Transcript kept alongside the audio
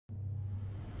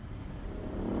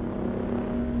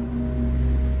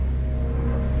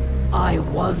I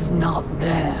was not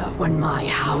there when my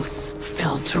house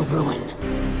fell to ruin.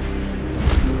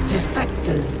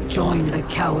 Defectors joined the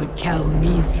coward Kel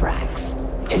Mizrax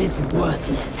in his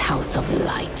worthless House of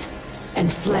Light and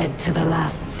fled to the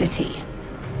last city.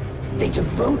 They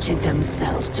devoted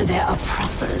themselves to their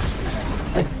oppressors,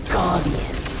 the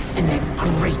Guardians, and their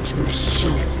great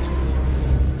machine.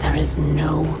 There is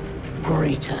no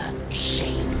greater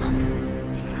shame.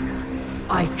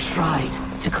 I tried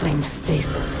to claim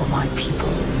stasis for my people,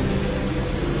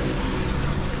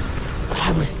 but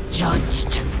I was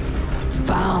judged,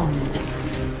 bound,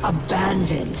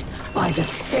 abandoned by the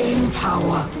same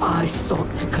power I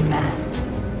sought to command.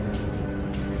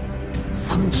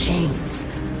 Some chains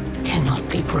cannot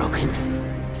be broken.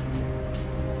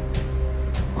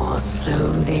 Or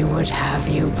so they would have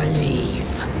you believe.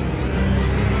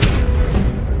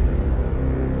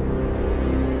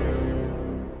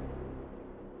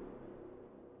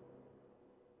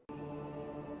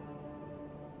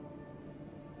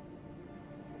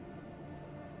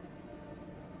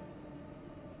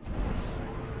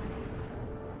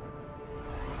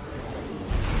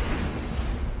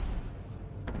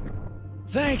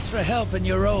 Thanks for helping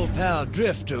your old pal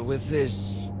Drifter with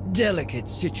this delicate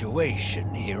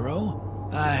situation, hero.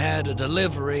 I had a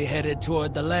delivery headed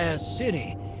toward the last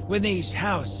city when these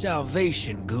House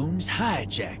Salvation goons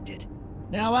hijacked it.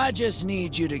 Now I just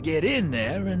need you to get in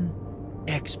there and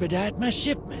expedite my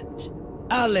shipment.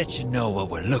 I'll let you know what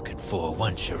we're looking for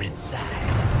once you're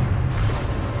inside.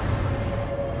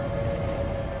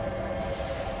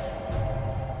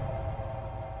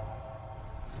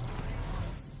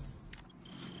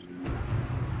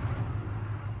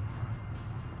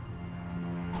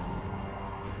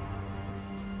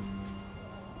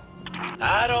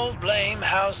 I don't blame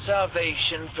House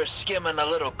Salvation for skimming a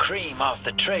little cream off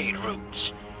the trade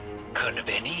routes. Couldn't have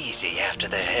been easy after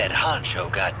their head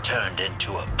honcho got turned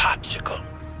into a popsicle.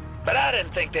 But I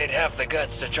didn't think they'd have the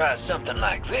guts to try something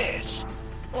like this.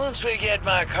 Once we get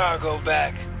my cargo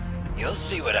back, you'll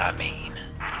see what I mean.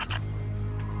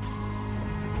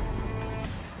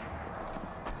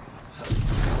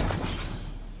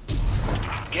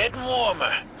 Getting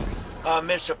warmer. Our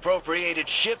misappropriated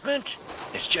shipment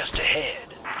is just ahead.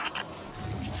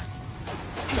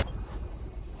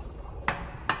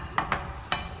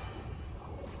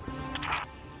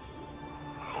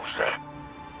 Who's that?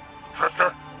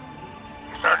 Drifter?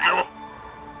 Is that you?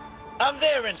 I'm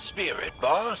there in spirit,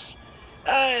 boss.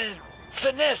 I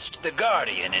finessed the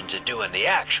Guardian into doing the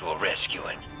actual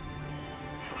rescuing.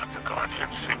 You let the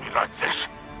Guardian see me like this?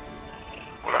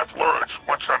 We'll have words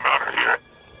once I'm out of here.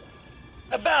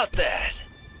 About that.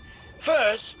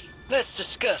 First, let's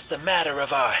discuss the matter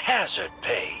of our hazard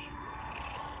pay.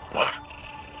 What?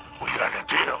 We got a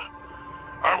deal.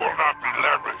 I will not be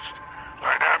leveraged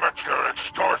by an amateur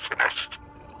extortionist.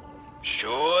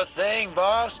 Sure thing,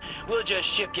 boss. We'll just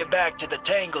ship you back to the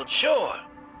Tangled Shore.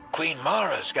 Queen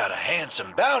Mara's got a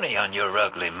handsome bounty on your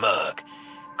ugly mug.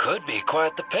 Could be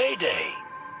quite the payday.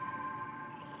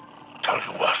 Tell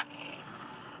you what.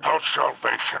 House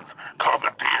Salvation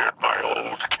commandeered my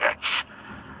old catch.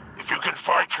 If you can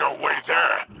fight your way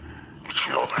there, it's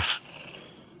yours.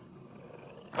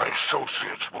 My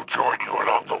associates will join you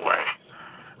along the way.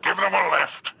 Give them a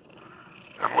lift,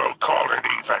 and we'll call it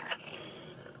even.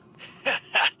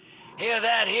 Hear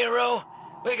that, hero?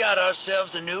 We got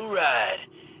ourselves a new ride.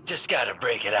 Just gotta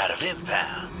break it out of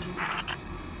impound.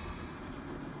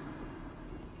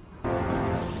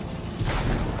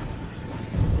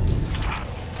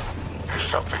 There's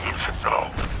something you should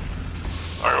know.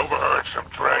 I overheard some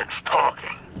dregs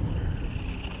talking.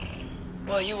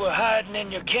 While you were hiding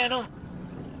in your kennel?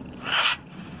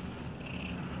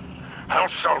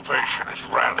 House Salvation is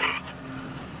rallying.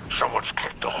 Someone's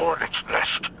kicked the hornet's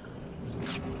nest.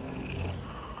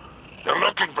 They're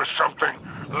looking for something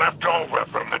left over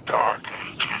from the Dark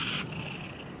Ages.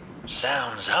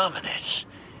 Sounds ominous.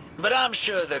 But I'm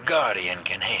sure the Guardian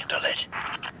can handle it.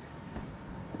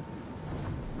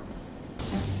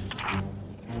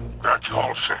 That's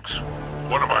Hall 6,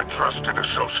 one of my trusted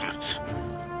associates.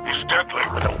 He's deadly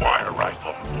with a wire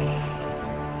rifle.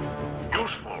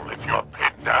 Useful if you're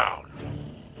pinned down.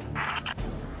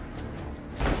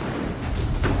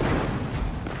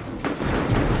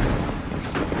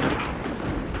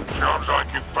 Sounds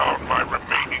like you found my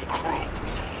remaining crew.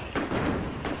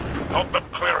 Help them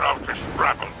clear out this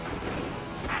rabble.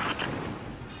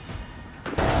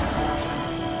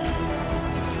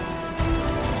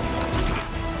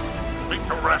 Meet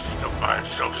the rest of my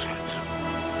associates.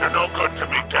 They're no good to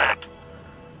me dead.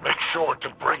 Make sure to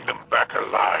bring them back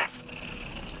alive.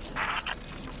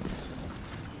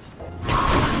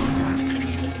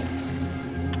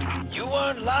 You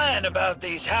aren't lying about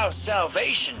these house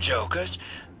salvation jokers.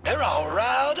 They're all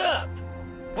riled up.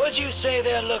 What'd you say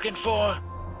they're looking for?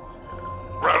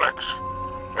 Relics.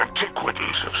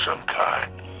 Antiquities of some kind.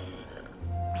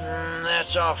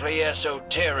 That's awfully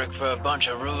esoteric for a bunch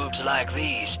of rubes like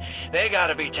these. They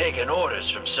gotta be taking orders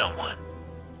from someone.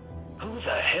 Who the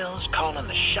hell's calling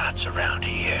the shots around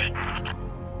here?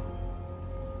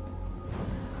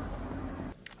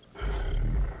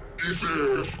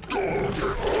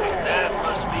 That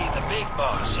must be the big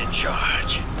boss in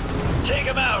charge. Take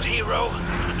him out, hero.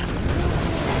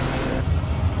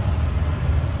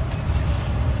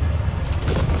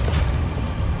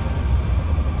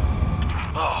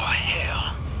 Oh,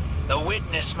 hell. The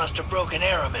witness must have broken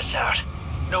Aramis out.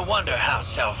 No wonder House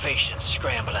Salvation's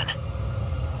scrambling.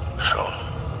 So,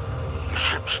 the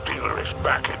Shipstealer is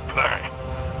back in play.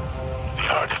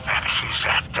 The artifact she's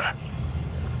after.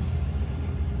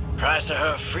 Price of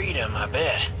her freedom, I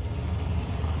bet.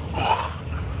 Oh,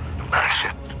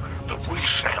 imagine the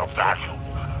resale value.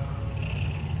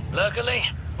 Luckily,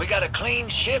 we got a clean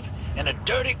ship and a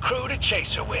dirty crew to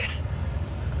chase her with.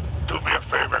 Do me a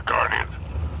favor, Guardian.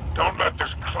 Don't let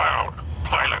this clown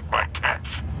pilot my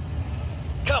catch.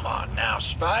 Come on now,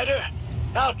 Spider.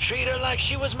 I'll treat her like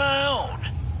she was my own.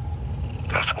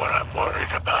 That's what I'm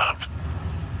worried about.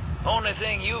 Only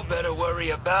thing you better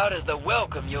worry about is the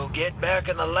welcome you'll get back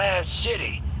in the last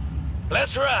city.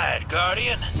 Let's ride,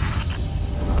 Guardian.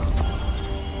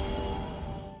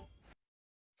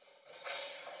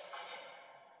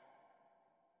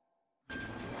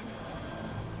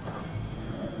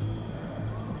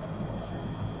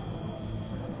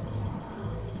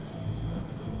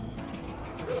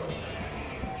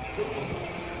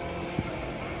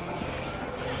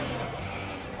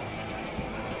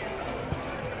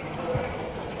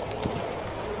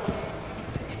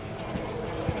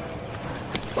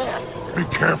 Be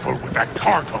careful with that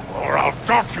cargo, or I'll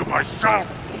dock you myself!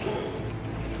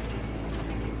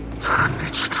 Then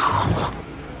it's true.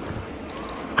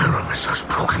 Aramis has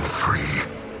broken free.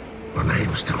 Her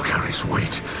name still carries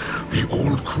weight. The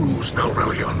old crews now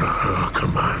rally under her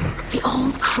command. The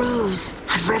old crews.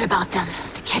 I've read about them.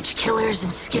 The catch killers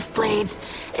and skiff blades.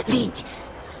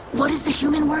 What is the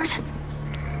human word?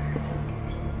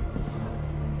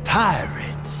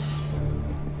 Pirates.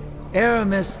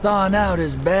 Aramis thawing out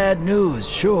is bad news,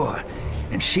 sure,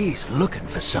 and she's looking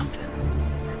for something.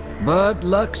 But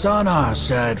luck's on our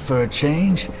side for a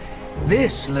change.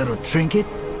 This little trinket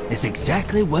is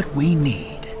exactly what we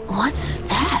need. What's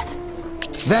that?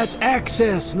 That's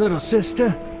access, little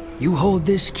sister. You hold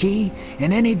this key,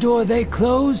 and any door they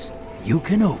close, you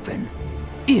can open.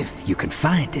 If you can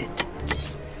find it.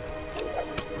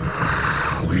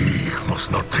 We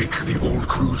must not take the old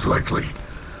crews lightly.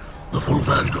 The full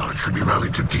vanguard should be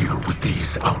rallied to deal with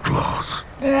these outlaws.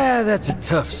 Yeah, that's a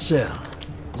tough sell.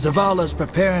 Zavala's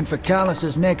preparing for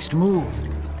Callus's next move.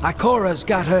 Ikora's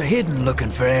got her hidden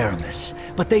looking for Aramis,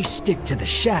 but they stick to the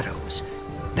shadows.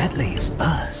 That leaves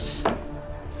us.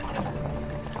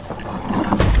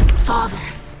 Father,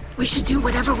 we should do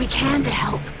whatever we can to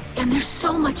help. And there's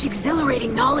so much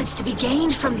exhilarating knowledge to be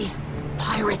gained from these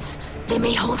pirates. They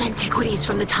may hold antiquities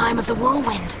from the time of the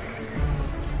whirlwind.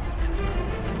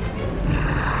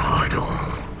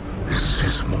 This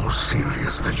is more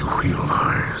serious than you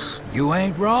realize. You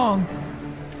ain't wrong.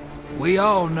 We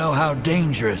all know how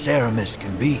dangerous Aramis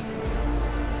can be.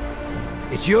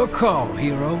 It's your call,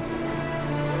 hero.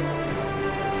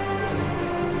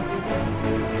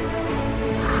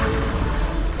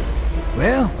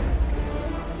 Well,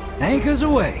 anchors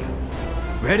away.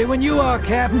 Ready when you are,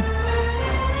 Captain.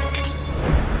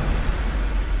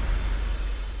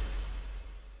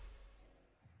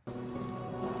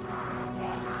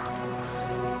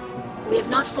 We have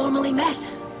not formally met.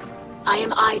 I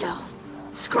am Ido,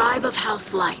 scribe of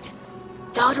House Light,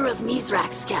 daughter of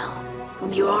Mizrak Skell,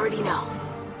 whom you already know.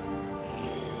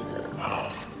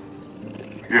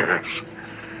 Yes.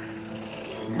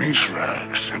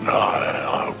 Mizrax and I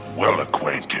are well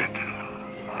acquainted.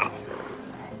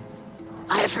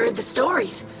 I have heard the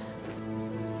stories.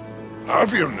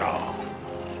 Have you now?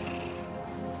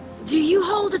 Do you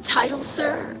hold a title,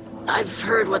 sir? I've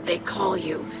heard what they call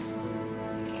you.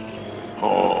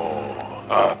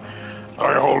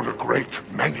 I hold a great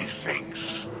many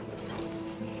things.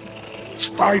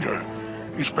 Spider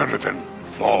is better than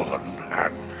Fallen,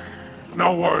 and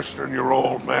no worse than your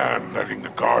old man letting the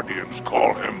Guardians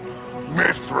call him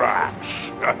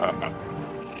Mithrax.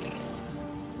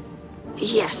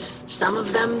 Yes, some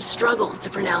of them struggle to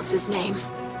pronounce his name.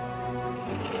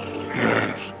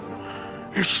 Yes,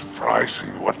 it's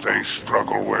surprising what they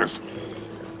struggle with.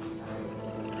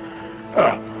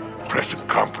 present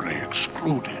company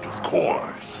excluded, of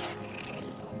course.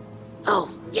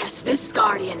 Oh, yes, this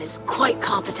Guardian is quite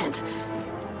competent.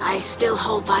 I still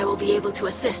hope I will be able to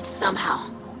assist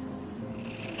somehow.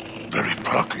 Very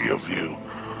plucky of you,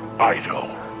 Ido.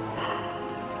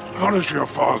 How does your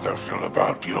father feel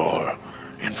about your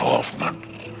involvement?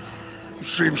 It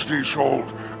seems these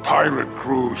old pirate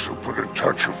crews have put a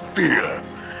touch of fear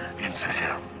into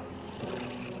him.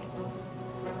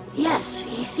 Yes,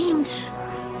 he seemed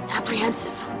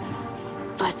apprehensive.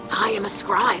 But I am a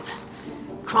scribe.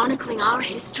 Chronicling our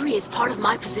history is part of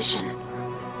my position.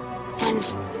 And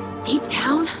deep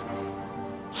down,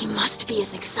 he must be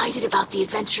as excited about the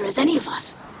adventure as any of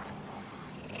us.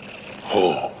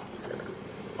 Oh,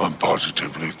 I'm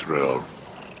positively thrilled.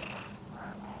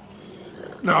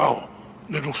 Now,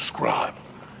 little scribe,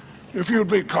 if you'd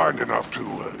be kind enough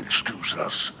to excuse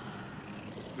us.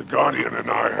 The Guardian and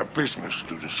I have business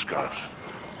to discuss.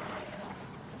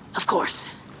 Of course.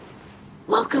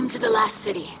 Welcome to the last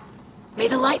city. May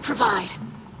the light provide.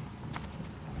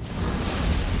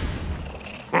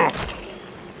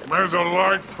 May the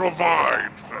light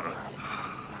provide.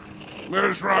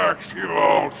 Mizrax, you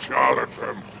old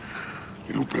charlatan.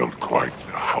 You built quite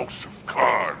the house of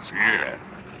cards here.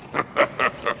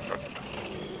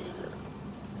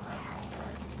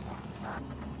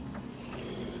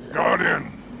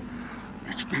 Guardian,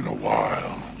 it's been a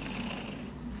while.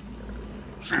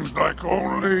 Seems like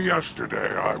only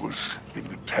yesterday I was in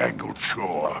the Tangled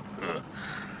Shore,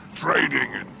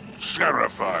 trading in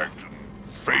Seraphite and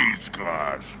phase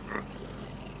glass.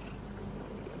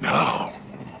 Now,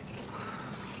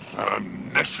 I'm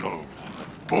nestled in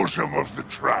the bosom of the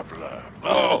Traveler.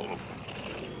 Oh!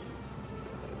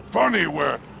 Funny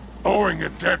where owing a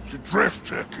debt to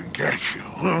Drifter can get you,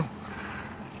 huh?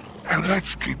 And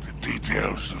let's keep the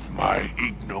details of my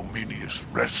ignominious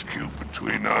rescue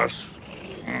between us.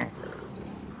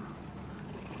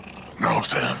 Now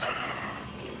then.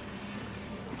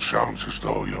 It sounds as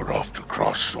though you're off to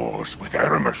cross swords with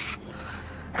Aramis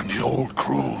and the old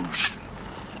crews.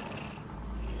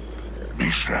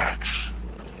 Mizrax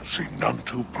seem none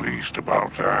too pleased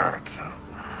about that.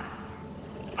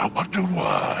 I wonder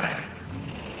why.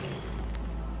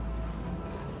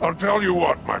 I'll tell you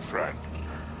what, my friend.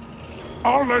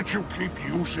 I'll let you keep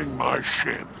using my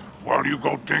ship while you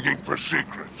go digging for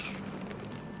secrets.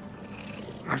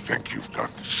 I think you've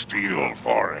got the steel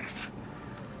for it.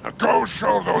 Now go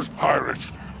show those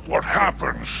pirates what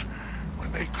happens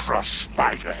when they crush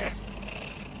Spiderhead.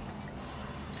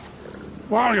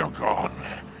 While you're gone,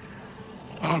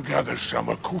 I'll gather some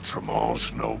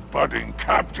accoutrements no budding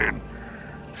captain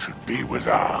should be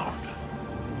without.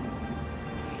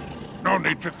 No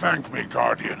need to thank me,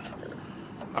 Guardian.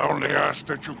 I only ask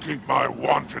that you keep my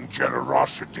wanton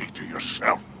generosity to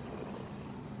yourself.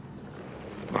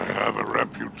 I have a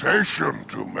reputation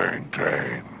to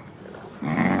maintain.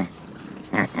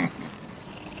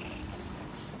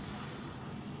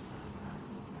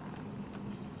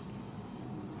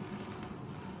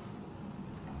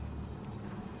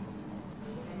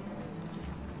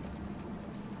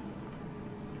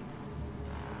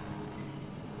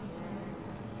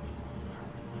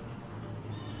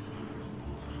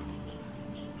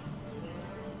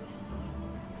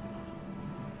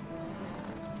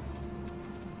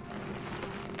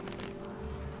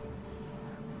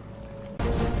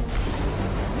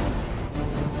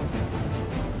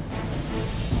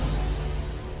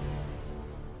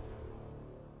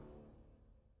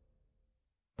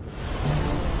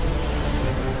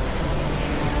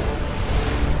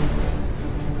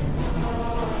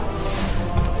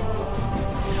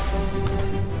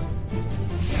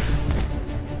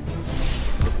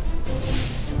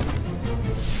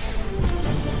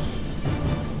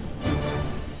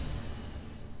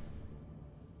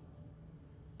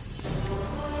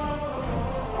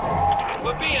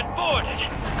 We're being boarded.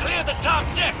 Clear the top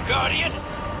deck, Guardian.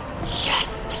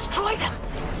 Yes, destroy them.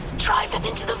 Drive them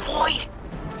into the void.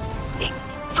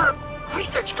 For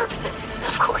research purposes,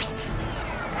 of course.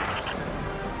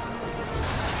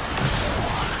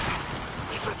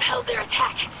 We've repelled their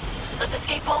attack. Let's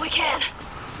escape while we can.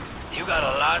 You got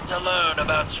a lot to learn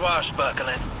about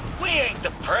swashbuckling. We ain't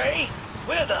the prey.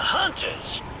 We're the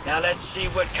hunters. Now let's see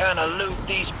what kind of loot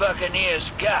these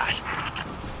buccaneers got.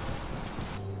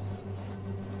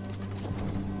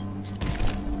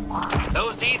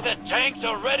 Those ether tanks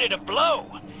are ready to blow.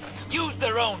 Use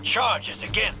their own charges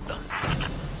against them.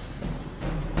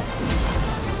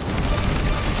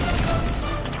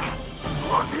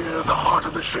 We're near the heart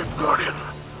of the ship, Guardian.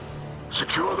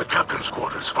 Secure the captain's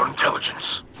quarters for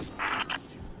intelligence. The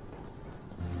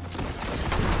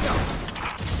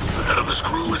head of this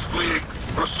crew is fleeing.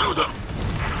 Pursue them.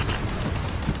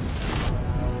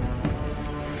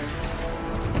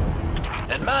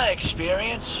 In my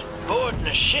experience, boarding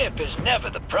a ship is never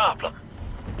the problem.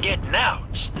 Getting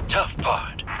out's the tough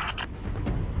part.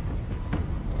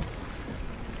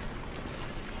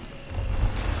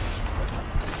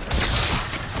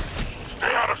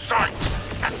 Stay out of sight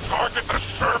and target the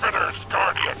servitors,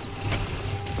 Guardian.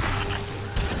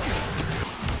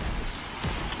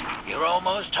 You're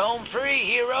almost home free,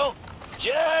 hero.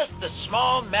 Just the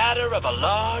small matter of a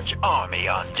large army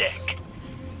on deck.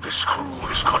 This crew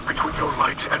is caught between your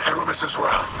light and Aramis's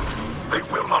wrath. They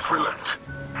will not relent.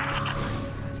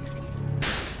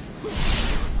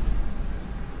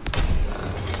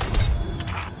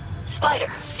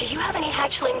 Spider, do you have any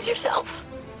hatchlings yourself?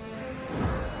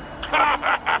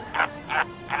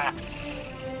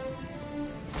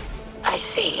 I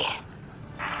see.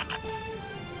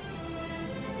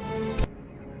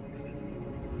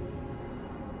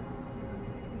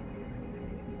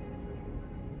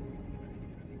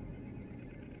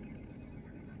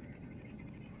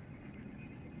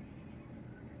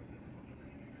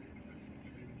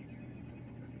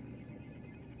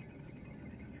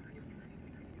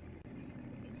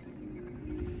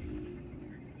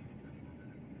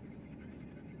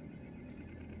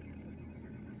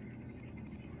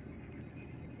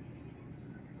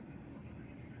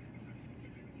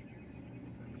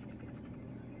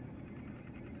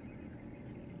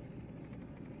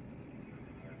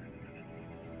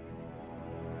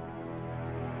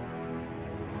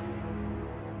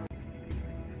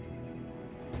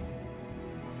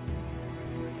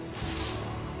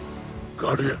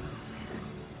 Guardian,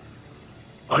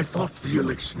 I thought the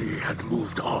Elixni had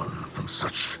moved on from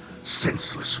such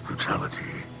senseless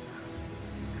brutality.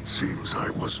 It seems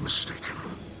I was mistaken.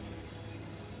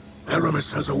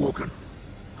 Aramis has awoken,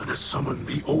 and has summoned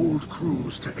the old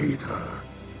crews to aid her.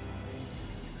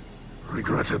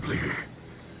 Regrettably,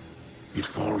 it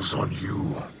falls on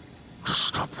you to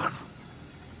stop them.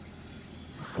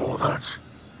 For that,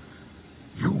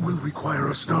 you will require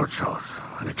a star chart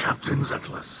and a captain's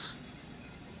atlas.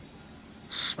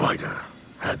 Spider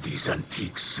had these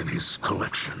antiques in his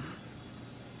collection.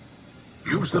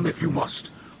 Use them if you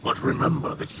must, but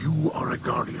remember that you are a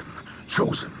guardian,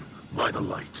 chosen by the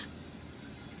light.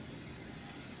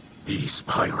 These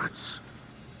pirates,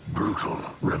 brutal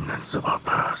remnants of our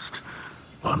past,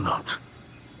 are not.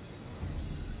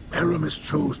 Aramis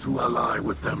chose to ally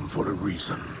with them for a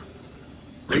reason.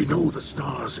 They know the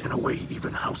stars in a way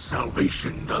even House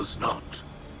Salvation does not.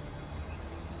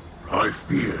 I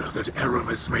fear that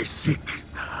Aramis may seek...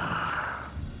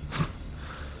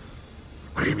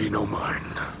 Pay me no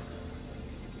mind.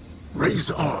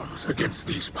 Raise arms against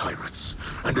these pirates,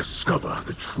 and discover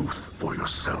the truth for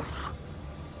yourself.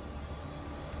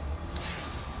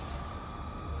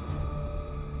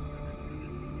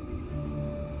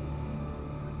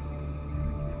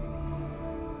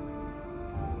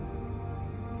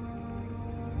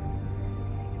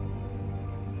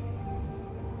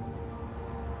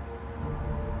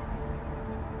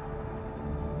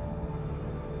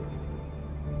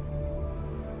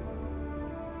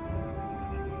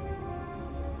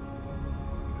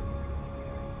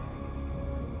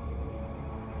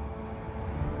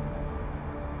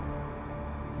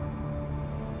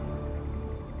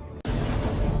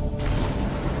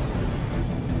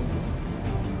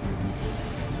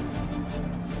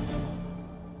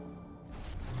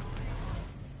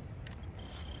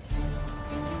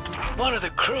 One of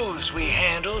the crews we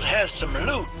handled has some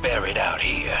loot buried out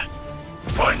here.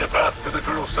 Find a path to the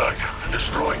drill site and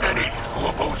destroy any who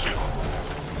oppose you.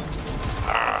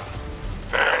 Ah,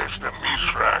 there's the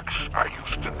Mithrax I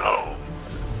used to know.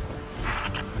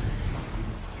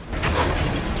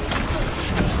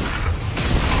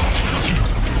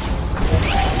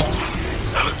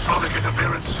 Electronic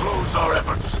interference slows our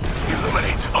efforts.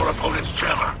 Eliminate our opponent's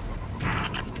jammer.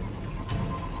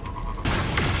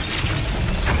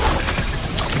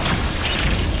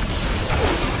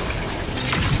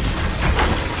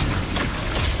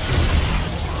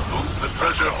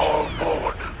 Treasure haul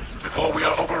forward, before we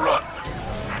are overrun.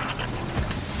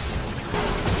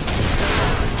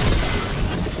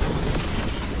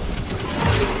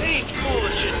 These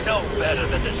fools should know better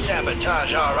than to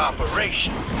sabotage our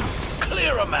operation.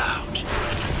 Clear them out.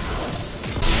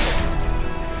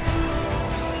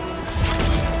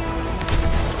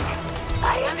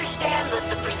 I understand that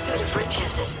the pursuit of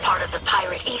riches is part of the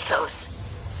pirate ethos.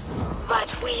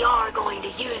 But we are going to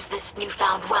use this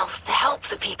newfound wealth to help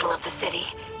the people of the city,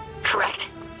 correct?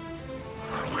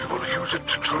 We will use it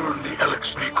to turn the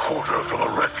Elixni Quarter from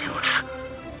a refuge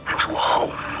into a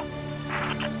home.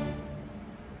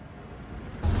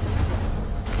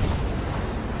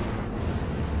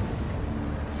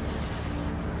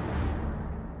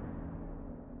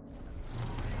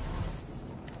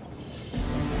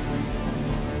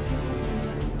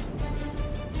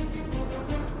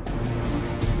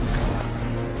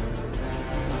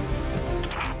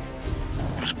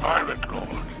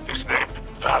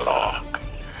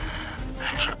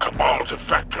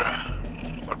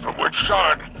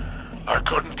 son, I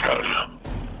couldn't tell you.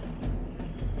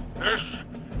 This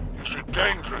is a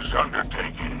dangerous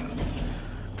undertaking.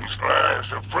 These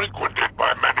lands are frequented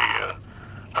by many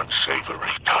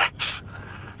unsavory types.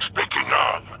 Speaking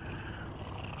of,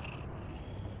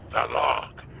 the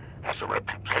log has a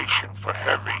reputation for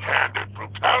heavy-handed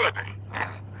brutality.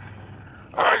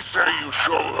 I say you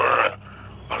show her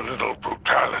a little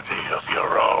brutality of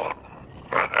your own.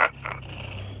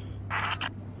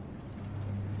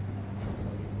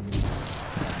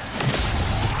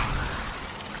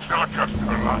 It's not just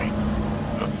her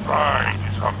life. The pride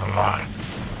is on the line.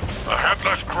 The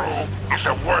headless crew is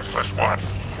a worthless one.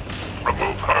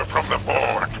 Remove her from the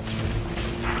board.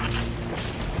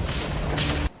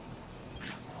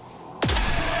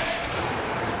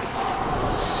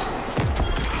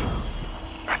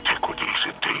 Antiquities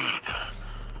indeed.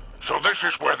 So this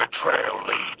is where the trail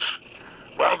leads.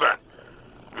 Well then,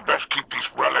 we best keep these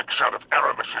relics out of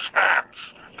Aramis's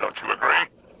hands. Don't you agree?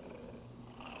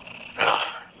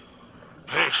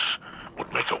 This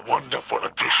would make a wonderful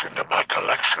addition to my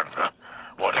collection,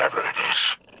 whatever it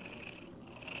is.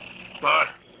 But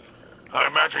I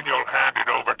imagine you'll hand it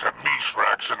over to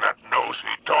Mithrax and that nosy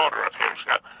daughter of his,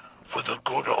 for the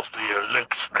good of the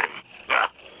elixir.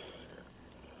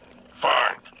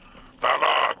 Fine.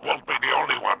 Valog won't be the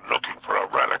only one looking for a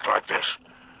relic like this.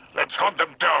 Let's hunt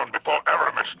them down before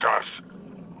Aramis does.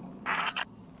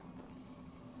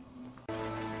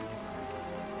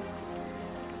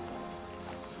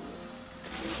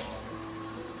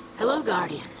 Hello,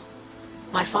 Guardian.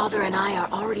 My father and I are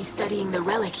already studying the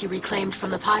relic you reclaimed from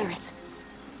the pirates.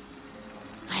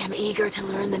 I am eager to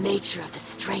learn the nature of the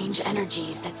strange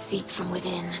energies that seep from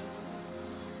within.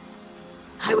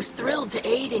 I was thrilled to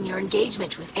aid in your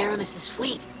engagement with Aramis's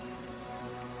fleet.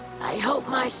 I hope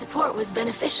my support was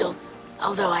beneficial,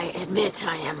 although I admit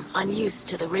I am unused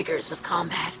to the rigors of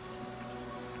combat.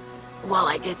 While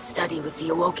I did study with the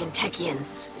Awoken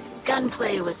Techians,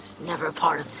 gunplay was never a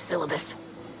part of the syllabus.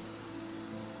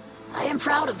 I am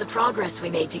proud of the progress we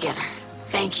made together.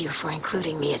 Thank you for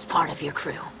including me as part of your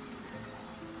crew.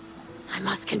 I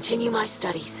must continue my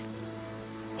studies.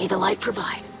 May the light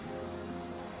provide.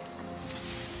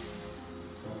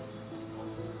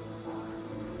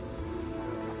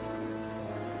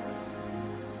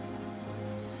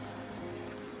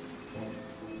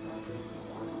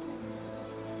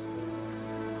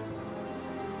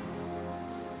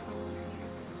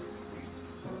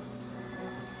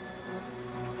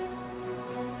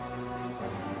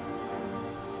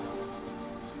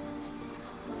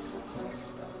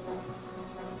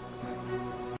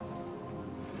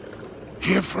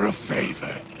 Here for a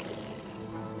favor.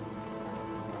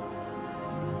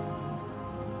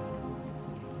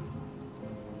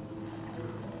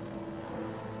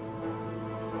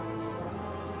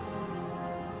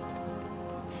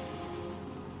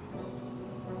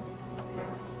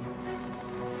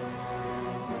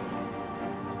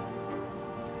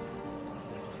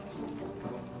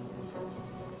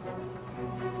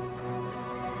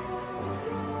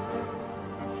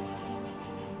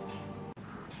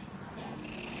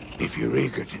 If you're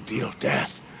eager to deal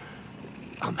death,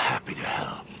 I'm happy to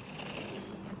help.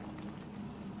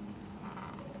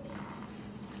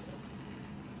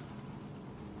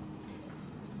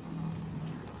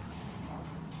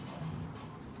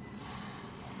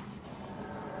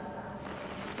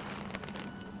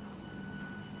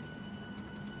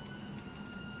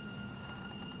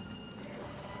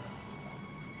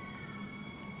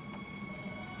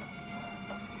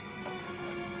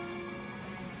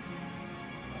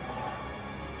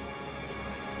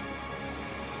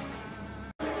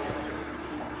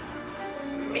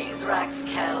 Mithrax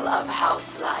Kell of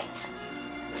House Light.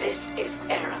 This is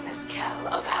Aramis Kell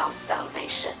of House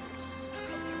Salvation.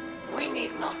 We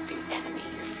need not be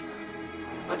enemies,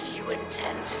 but you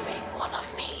intend to make one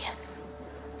of me.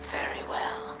 Very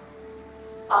well.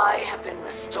 I have been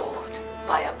restored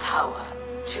by a power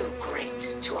too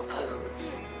great to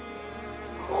oppose.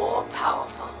 More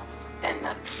powerful than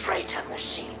the traitor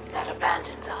machine that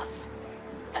abandoned us,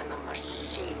 and the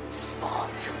machine spawn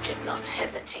who did not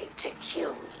hesitate to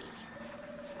kill me.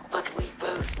 But we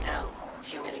both know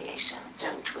humiliation,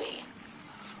 don't we?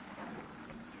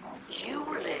 You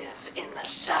live in the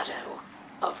shadow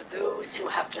of those who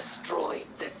have destroyed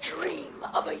the dream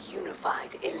of a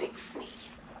unified elixir.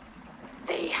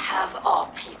 They have our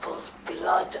people's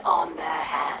blood on their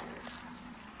hands,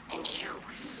 and you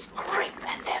scrape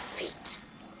at their feet.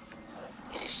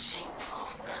 It is shameful.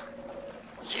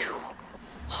 You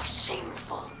are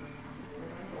shameful.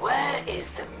 Where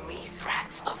is the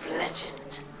Mithrax of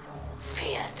legend,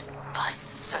 feared by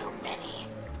so many?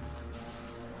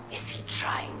 Is he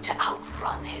trying to outrun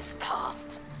outrun his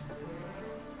past.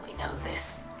 We know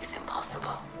this is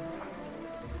impossible.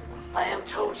 I am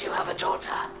told you have a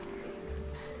daughter.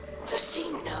 Does she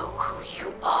know who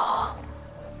you are?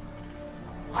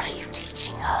 What are you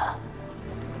teaching her?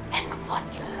 And what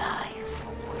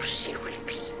lies will she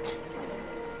repeat?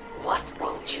 What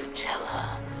won't you tell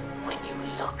her when you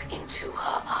look into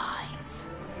her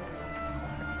eyes?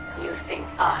 You think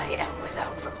I am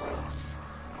without remorse,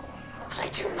 but I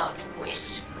do not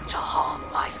wish to harm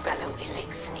my fellow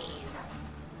Elixni.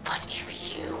 But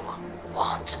if you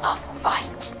want a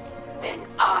fight, then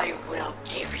I will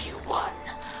give you one.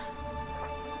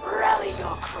 Rally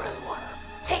your crew.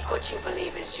 Take what you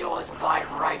believe is yours by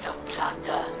right of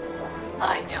plunder.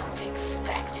 I don't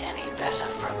expect any better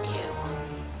from you.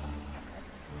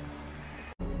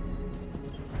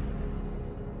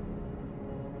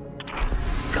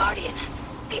 Guardian,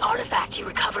 the artifact you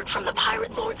recovered from the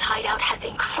Pirate Lord's hideout has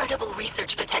incredible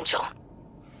research potential.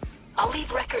 I'll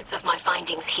leave records of my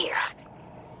findings here.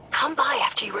 Come by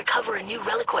after you recover a new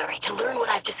reliquary to learn what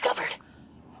I've discovered.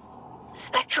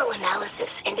 Spectral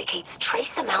analysis indicates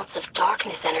trace amounts of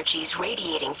darkness energies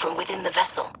radiating from within the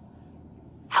vessel.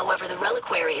 However, the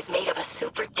reliquary is made of a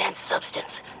super dense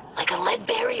substance, like a lead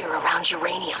barrier around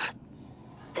uranium.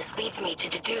 This leads me to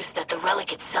deduce that the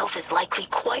relic itself is likely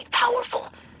quite powerful,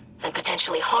 and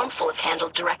potentially harmful if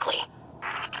handled directly.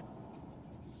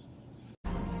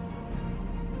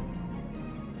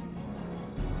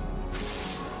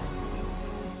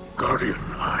 Guardian,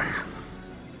 I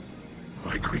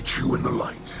greet you in the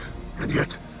light, and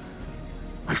yet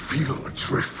I feel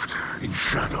adrift in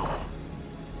shadow.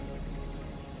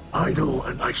 Idle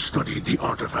and I studied the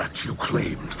artifact you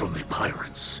claimed from the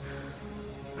pirates,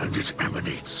 and it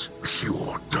emanates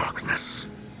pure darkness.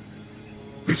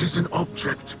 It is an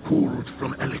object pulled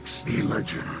from Elixni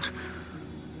legend,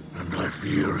 and I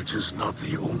fear it is not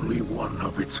the only one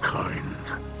of its kind.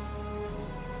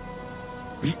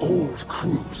 The old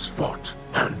crews fought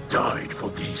and died for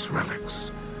these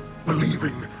relics,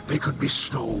 believing they could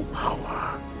bestow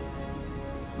power.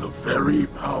 The very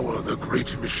power the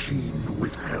great machine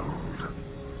withheld.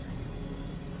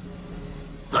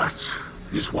 That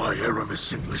is why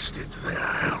Aramis enlisted their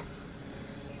help.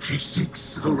 She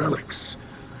seeks the relics,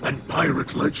 and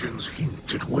pirate legends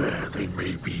hint at where they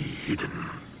may be hidden.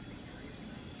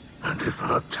 And if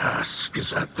her task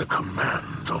is at the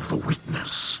command of the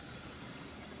Witness,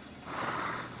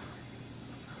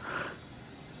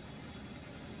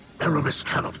 Aramis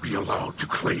cannot be allowed to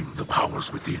claim the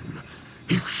powers within.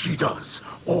 If she does,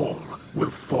 all will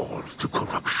fall to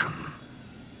corruption.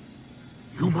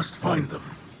 You must find them.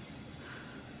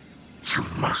 You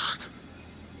must.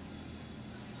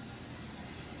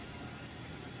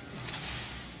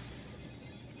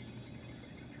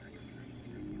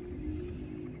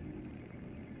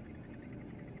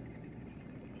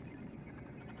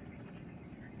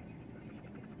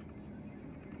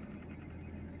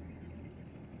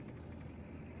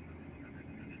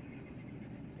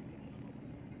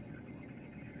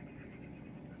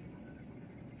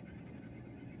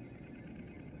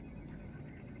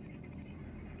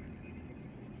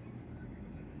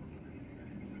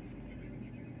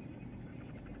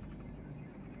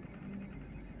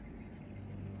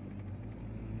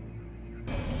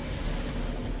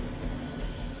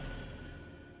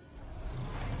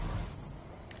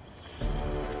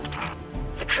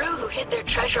 Hid their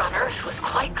treasure on Earth was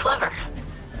quite clever.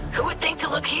 Who would think to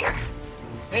look here?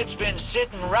 It's been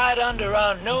sitting right under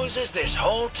our noses this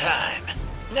whole time.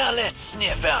 Now let's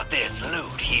sniff out this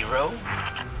loot, hero.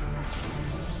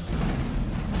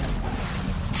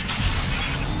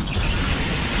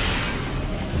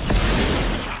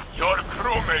 your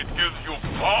crewmate gives you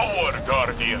power,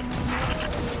 Guardian.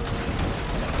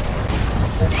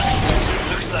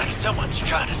 Looks like someone's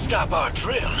trying to stop our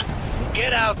drill.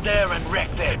 Get out there and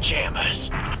wreck their jammers.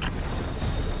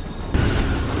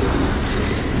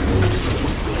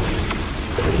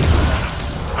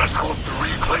 Escort the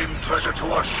reclaimed treasure to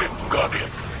our ship, Guardian.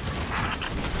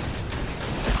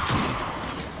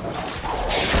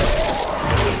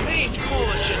 These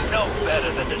fools should know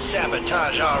better than to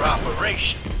sabotage our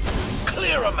operation.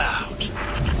 Clear them out.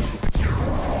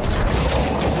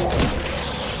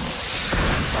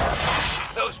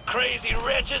 Those crazy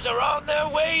wretches are on their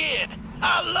way in.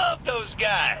 I love those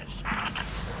guys.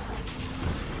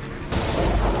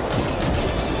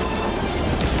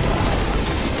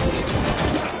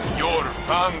 Your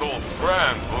Vandal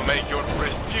brand will make your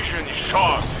precision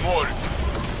shot more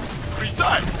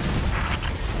precise.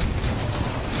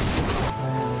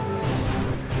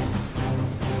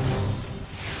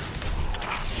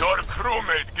 Your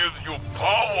crewmate gives you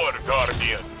power,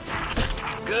 Guardian.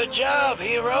 Good job,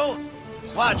 hero.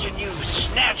 Watching you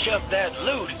snatch up that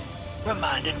loot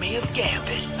reminded me of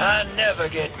Gambit. I never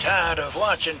get tired of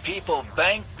watching people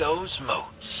bank those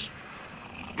moats.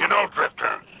 You know,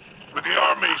 Drifter, with the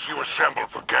armies you assembled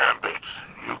for Gambit,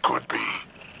 you could be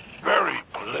very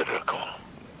political.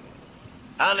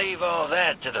 I leave all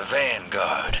that to the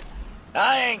Vanguard.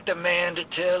 I ain't the man to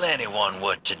tell anyone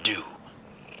what to do.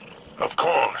 Of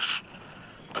course,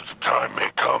 but the time may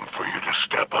come for you to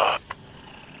step up.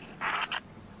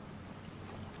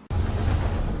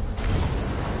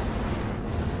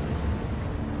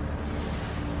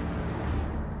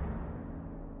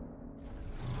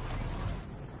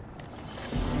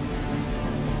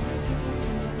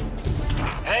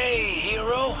 Hey,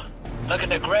 hero. Looking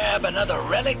to grab another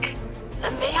relic?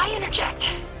 May I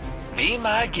interject? Be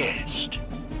my guest.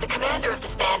 The commander of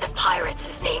this band of pirates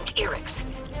is named Irix,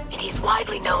 and he's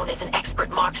widely known as an expert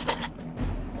marksman.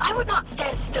 I would not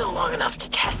stand still long enough to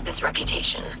test this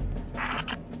reputation.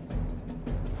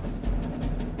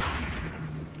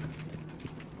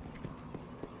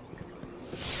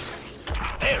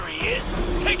 There he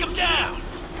is. Take him down.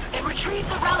 And retrieve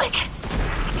the relic.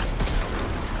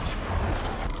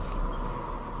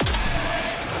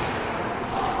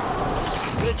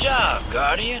 Good job,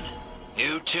 Guardian.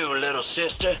 You too, little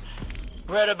sister.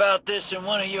 Read about this in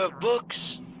one of your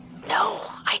books? No,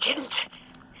 I didn't.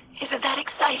 Isn't that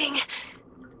exciting?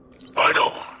 I know.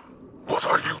 What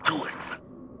are you doing?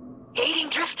 Aiding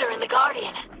Drifter and the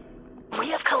Guardian. We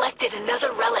have collected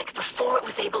another relic before it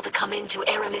was able to come into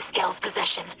Aramiskel's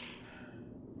possession.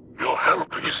 Your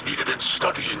help is needed in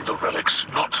studying the relics,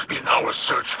 not in our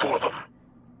search for them.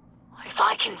 If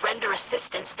I can render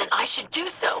assistance, then I should do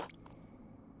so.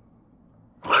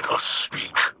 Let us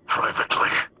speak privately.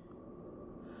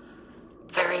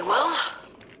 Very well.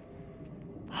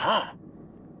 Huh.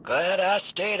 Glad I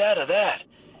stayed out of that.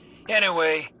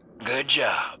 Anyway, good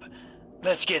job.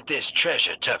 Let's get this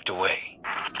treasure tucked away.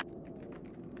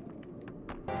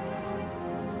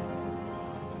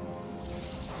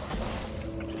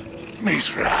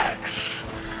 Mithrax,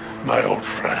 my old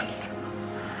friend.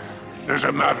 There's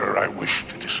a matter I wish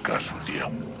to discuss with you.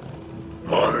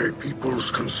 My people's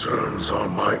concerns are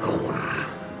my own.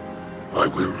 I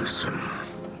will listen.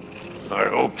 I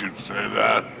hoped you'd say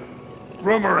that.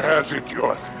 Rumor has it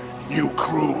your new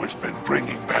crew has been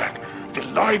bringing back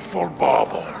delightful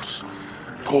baubles,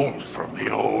 pulled from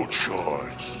the old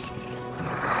shores.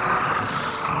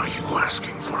 Are you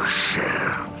asking for a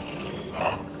share?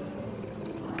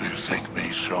 Do you think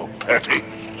me so petty?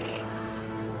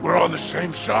 We're on the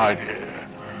same side here.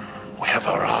 We have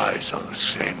our eyes on the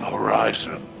same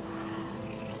horizon.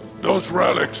 Those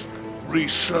relics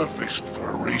resurfaced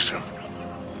for a reason.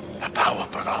 The power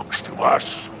belongs to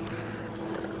us.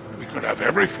 We could have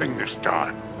everything this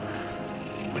time.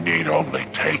 We need only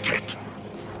take it.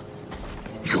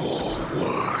 Your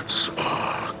words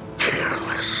are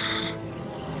careless.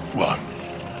 What?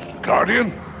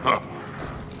 Guardian? Huh.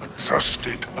 A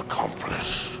trusted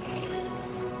accomplice.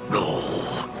 No.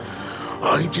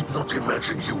 I did not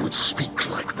imagine you would speak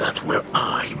like that where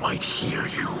I might hear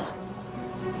you.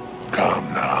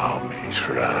 Come now,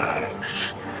 Mithrax.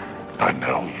 I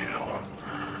know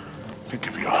you. Think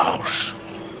of your house.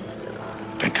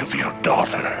 Think of your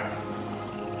daughter.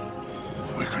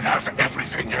 We could have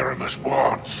everything Aramis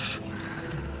wants.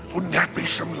 Wouldn't that be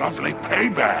some lovely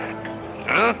payback,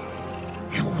 huh?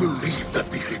 You will leave that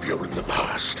behavior in the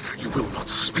past. You will not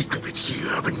speak of it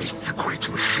here beneath the great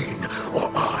machine,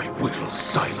 or I will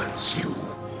silence you.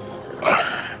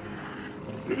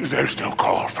 There's no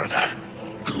call for that.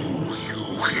 Do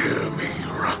you hear me,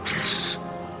 Rakis?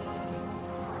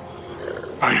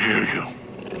 I hear you.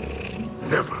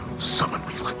 Never summon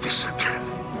me like this again.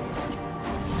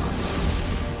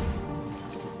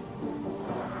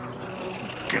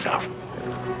 Get out.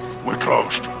 We're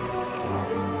closed.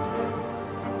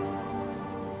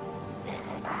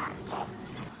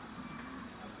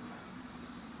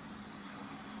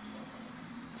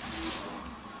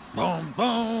 Boom,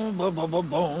 boom, boom, boom, boom,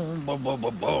 boom, boom, boom,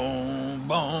 boom,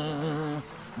 boom,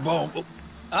 boom, boom.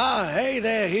 Ah, hey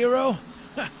there, hero.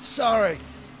 Sorry,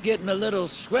 getting a little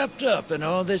swept up in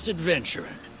all this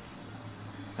adventuring.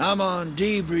 I'm on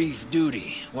debrief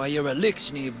duty, while your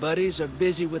Elixni buddies are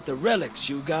busy with the relics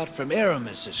you got from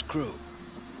Aramis's crew.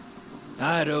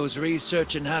 Ido's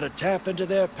researching how to tap into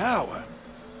their power.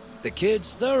 The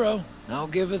kid's thorough, I'll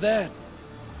give her that.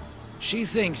 She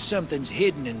thinks something's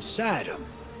hidden inside him.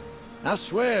 I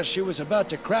swear she was about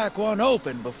to crack one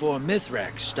open before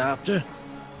Mithrax stopped her.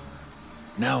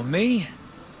 Now me?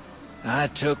 I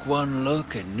took one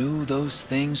look and knew those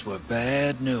things were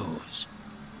bad news.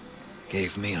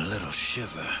 Gave me a little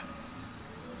shiver.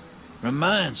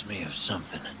 Reminds me of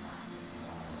something.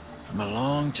 From a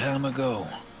long time ago.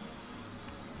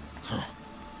 Huh.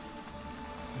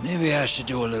 Maybe I should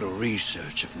do a little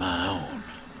research of my own.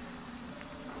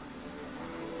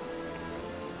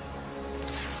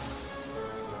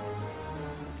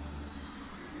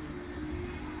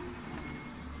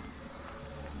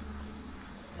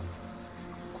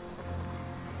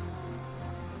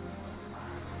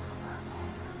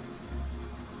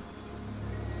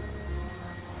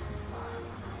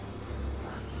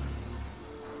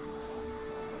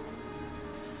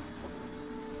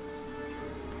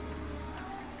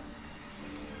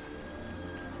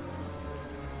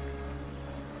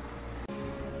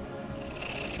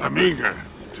 I'm eager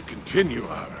to continue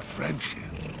our friendship.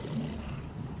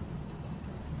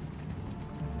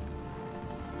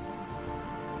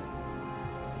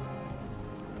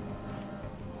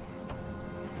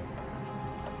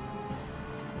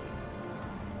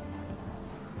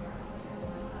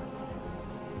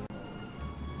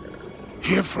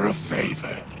 Here for a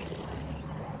favor.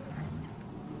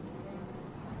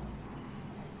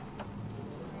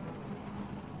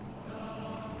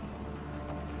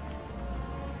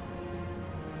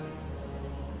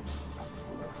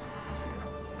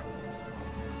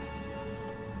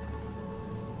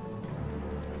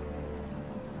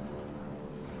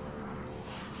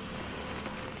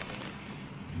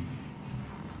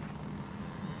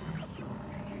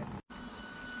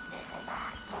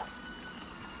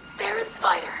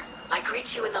 Spider, I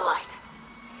greet you in the light.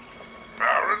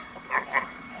 Baron?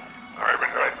 I haven't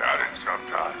heard that in some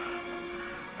time.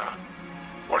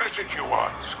 What is it you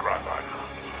want, Scribe?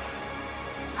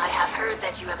 I have heard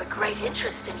that you have a great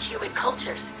interest in human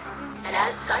cultures, and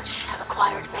as such have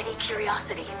acquired many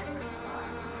curiosities.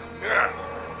 Yeah.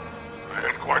 I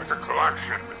had quite the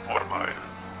collection before my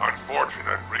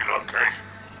unfortunate relocation.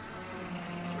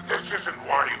 But this isn't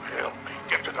why you hailed me.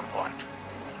 Get to the point.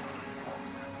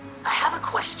 I have a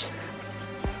question.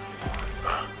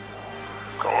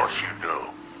 Of course you do.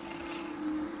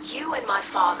 You and my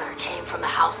father came from the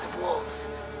House of Wolves,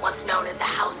 once known as the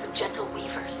House of Gentle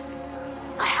Weavers.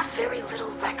 I have very little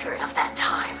record of that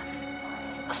time.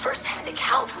 A first-hand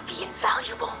account would be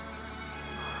invaluable.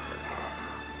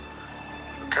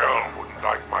 Kel wouldn't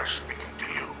like my speaking to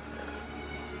you.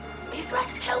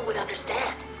 Mizrax Kel would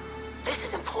understand. This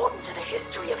is important to the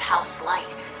history of House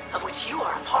Light, of which you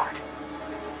are a part.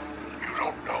 You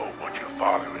don't know what your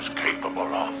father is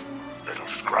capable of, little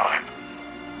scribe.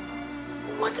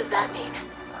 What does that mean?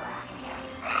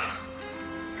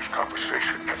 This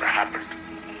conversation never happened.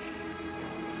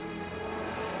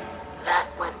 That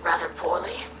went rather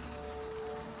poorly.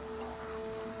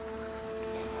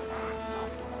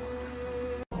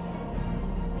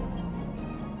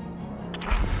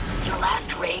 Your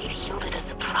last raid yielded a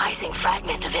surprising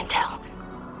fragment of intel.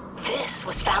 This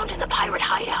was found in the pirate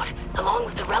hideout, along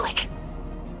with the relic.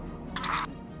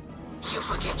 You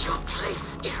forget your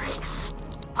place, Irix.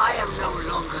 I am no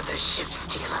longer the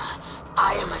Shipstealer.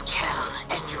 I am a Kel,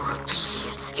 and your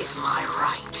obedience is my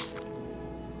right.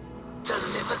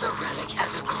 Deliver the relic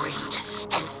as agreed,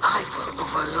 and I will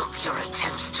overlook your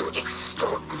attempts to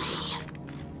extort me.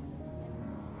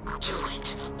 Do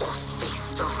it, or face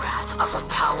the wrath of a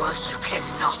power you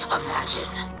cannot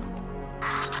imagine.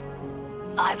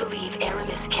 I believe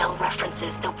Aramis Kel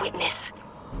references the Witness.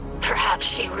 Perhaps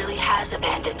she really has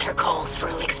abandoned her calls for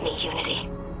Elixni unity.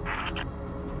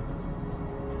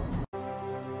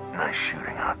 Nice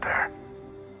shooting out there.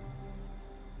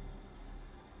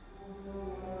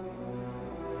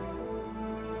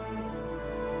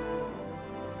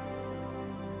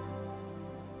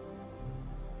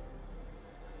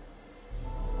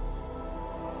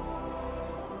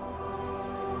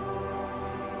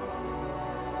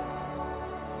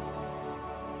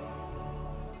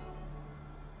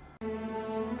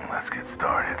 Let's get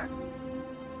started.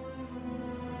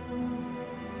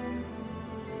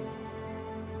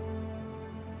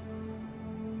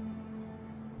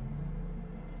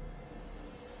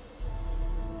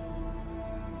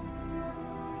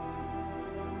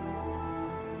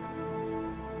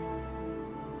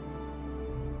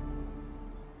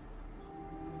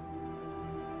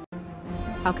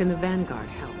 How can the Vanguard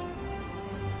help?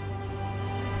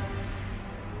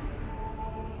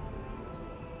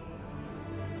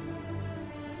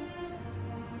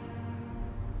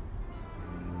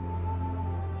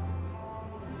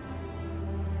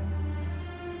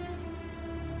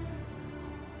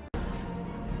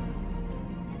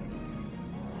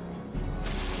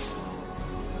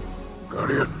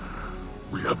 Guardian,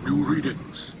 we have new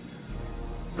readings.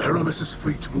 Aramis's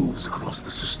fleet moves across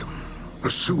the system,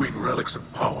 pursuing relics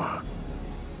of power.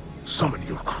 Summon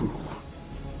your crew.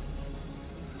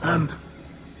 And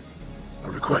a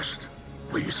request,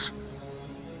 please.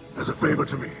 As a favor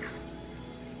to me.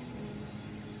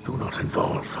 Do not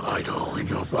involve Ido in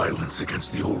your violence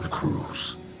against the old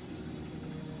crews.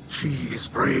 She is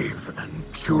brave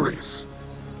and curious,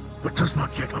 but does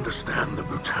not yet understand the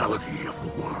brutality of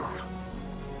the world.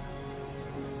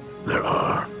 There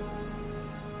are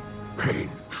pain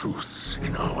truths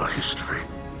in our history.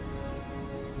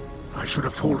 I should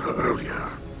have told her earlier,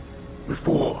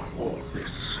 before all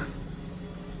this.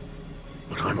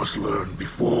 But I must learn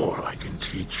before I can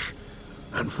teach,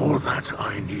 and for that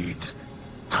I need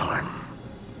time.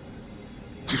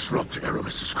 Disrupt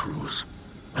Aramis's crews,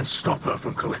 and stop her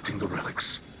from collecting the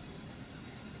relics.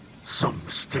 Some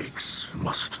mistakes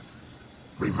must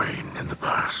remain in the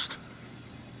past.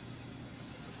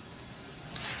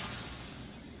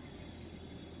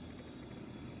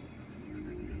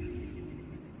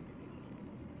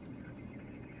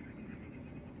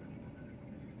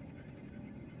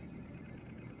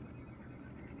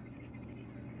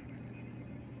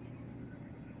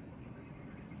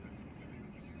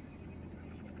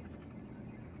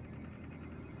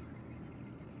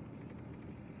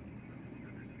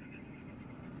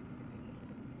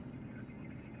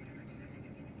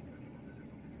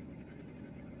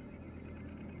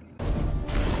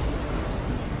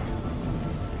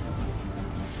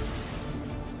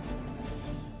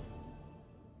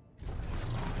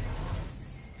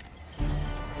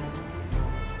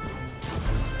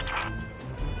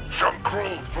 Some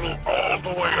crew flew all the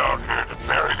way out here to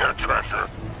bury their treasure.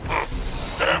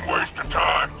 Damn waste of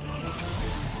time.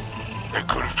 They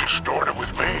could have just stored it with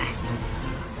me.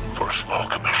 For a small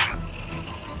commission.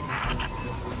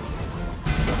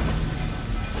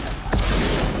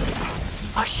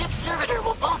 Our ship's servitor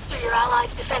will bolster your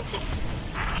allies' defenses.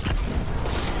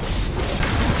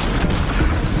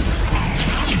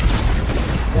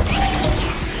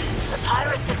 The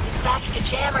pirates have dispatched a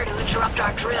jammer to interrupt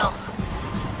our drill.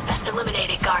 Best eliminate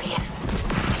it, Guardian.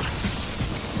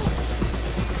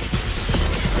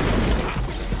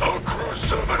 Our crew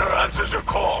servitor answers your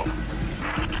call.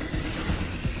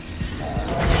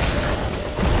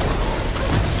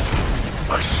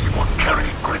 I see one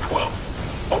carrying great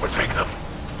wealth. Overtake them.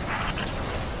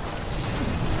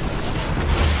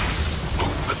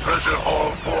 Move the treasure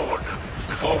haul forward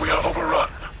before we are overrun.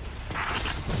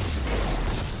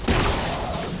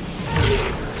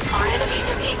 Our enemies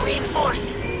are being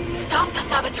reinforced. Stop the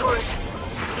saboteurs!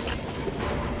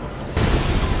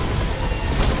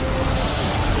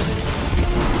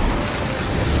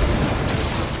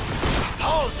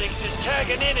 Halsey's is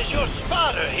tagging in as your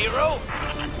spotter, hero!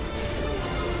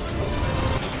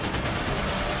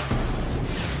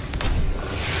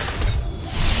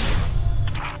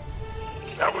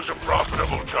 That was a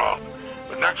profitable job,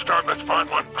 but next time let's find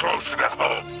one closer to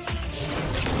home.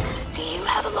 Do you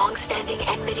have a long-standing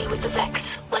enmity with the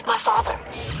Vex, like my father?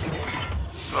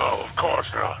 No, of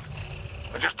course not.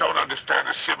 I just don't understand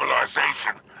a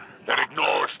civilization that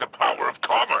ignores the power of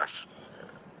commerce.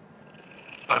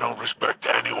 I don't respect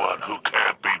anyone who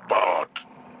can't be bought.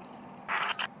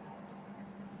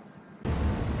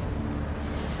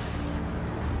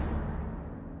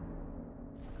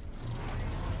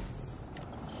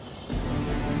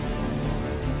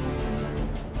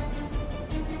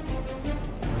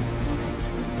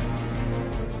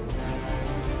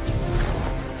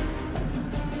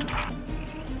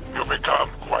 You become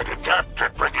quite adept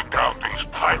at bringing down these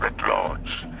pirate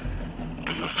lords.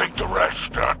 Do you think the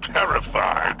rest are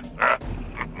terrified?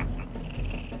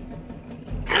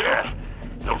 Here,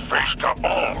 you'll face to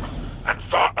all and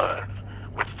Tha'ern,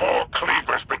 with 4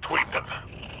 cleavers between them.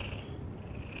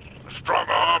 A strong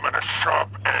arm and a sharp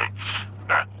edge.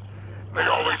 They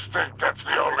always think that's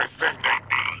the only thing they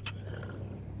need.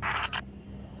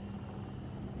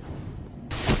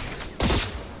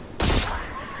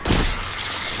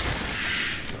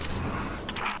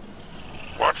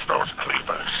 Watch those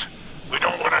cleavers. We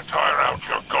don't want to tire out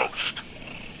your ghost.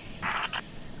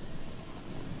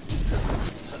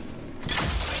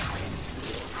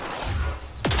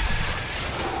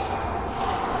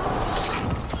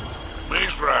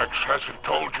 Mithrax hasn't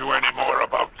told you any more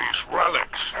about these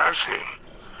relics, has he?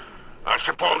 I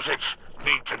suppose it's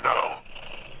need to know.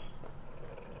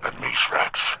 And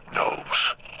Mithrax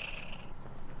knows.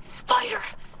 Spider,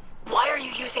 why are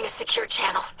you using a secure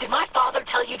channel? Did my father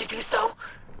tell you to do so?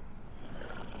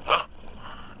 Huh?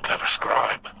 Clever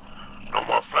scribe. No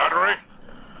more flattery?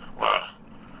 Well,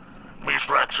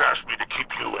 Mithrax asked me to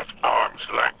keep you at arm's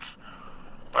length.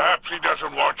 Perhaps he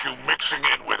doesn't want you mixing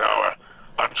in with our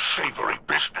unsavory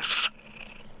business.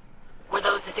 Were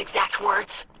those his exact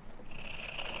words?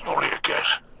 Only a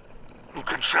guess. Who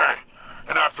can say?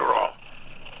 And after all,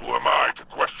 who am I to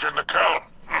question the Kel?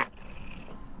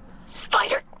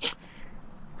 Spider,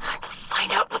 I will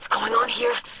find out what's going on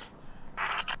here.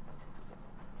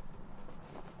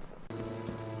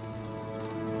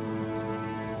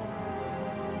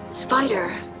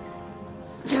 Spider,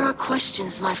 there are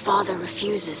questions my father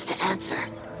refuses to answer.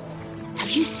 Have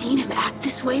you seen him act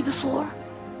this way before?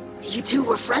 You two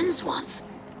were friends once.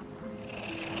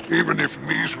 Even if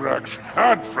Mithrax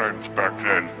had friends back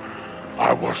then,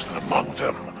 I wasn't among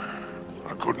them.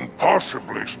 I couldn't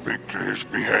possibly speak to his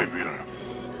behavior.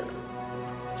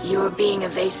 You're being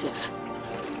evasive.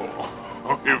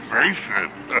 Oh,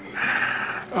 evasive?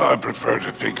 I prefer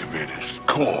to think of it as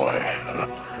coy.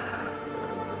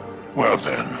 Well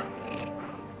then,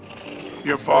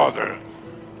 your father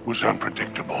was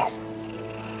unpredictable.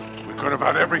 We could have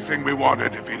had everything we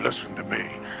wanted if he listened to me,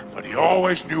 but he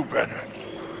always knew better.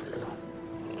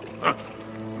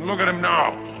 Look at him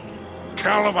now.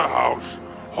 Cal of a house,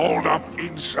 holed up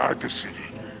inside the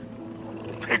city.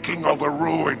 Picking over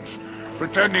ruins,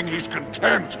 pretending he's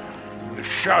content in the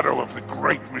shadow of the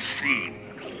great machine.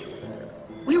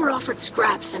 We were offered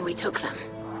scraps and we took them.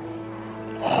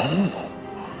 Oh?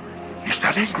 Is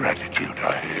that ingratitude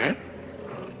I hear?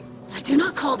 I do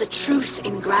not call the truth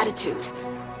ingratitude,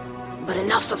 but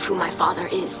enough of who my father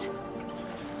is.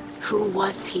 Who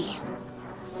was he?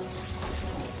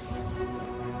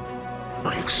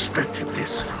 I expected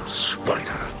this from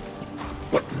Spider,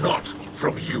 but not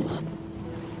from you.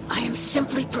 I am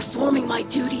simply performing my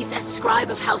duties as scribe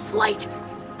of House Light.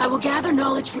 I will gather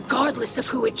knowledge regardless of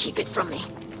who would keep it from me.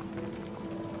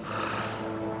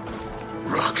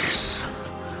 Ruckus,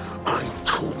 I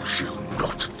told you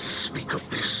not to speak of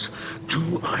this.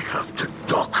 Do I have to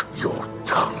dock your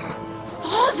tongue?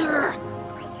 Father!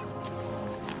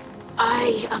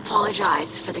 I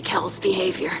apologize for the Kel's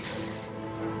behavior.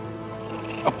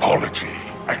 Apology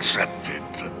accepted.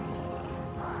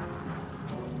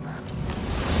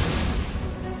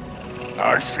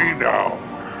 I see now.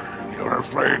 You're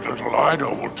afraid little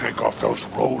Ido will take off those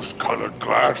rose-colored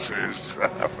glasses.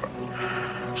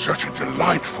 Such a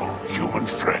delightful human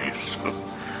phrase.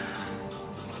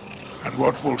 And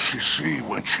what will she see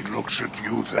when she looks at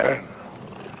you then?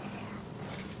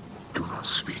 Do not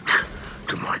speak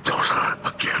to my daughter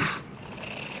again.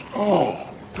 Oh,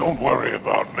 don't worry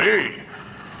about me.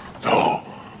 Though,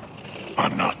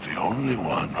 I'm not the only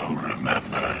one who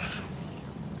remembers.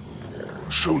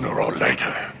 Sooner or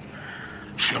later,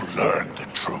 she'll learn the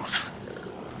truth.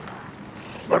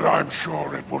 But I'm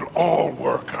sure it will all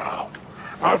work out.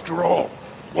 After all,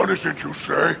 what is it you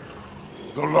say?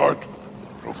 The light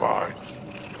provides.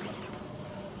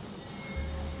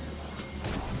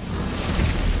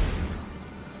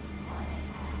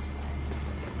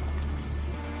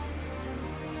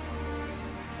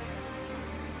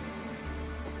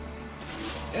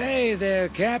 Hey there,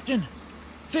 Captain.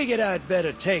 Figured I'd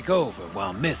better take over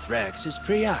while Mithrax is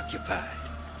preoccupied.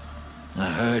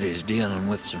 I heard he's dealing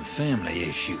with some family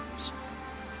issues.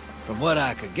 From what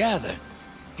I could gather,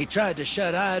 he tried to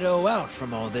shut Ido out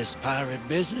from all this pirate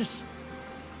business.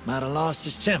 Might have lost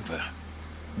his temper.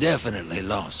 Definitely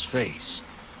lost face.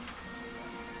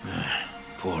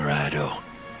 Poor Ido.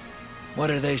 What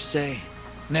do they say?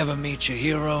 Never meet your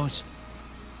heroes?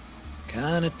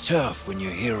 Kinda tough when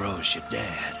your hero's your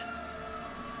dad.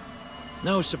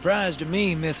 No surprise to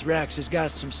me Mithrax has got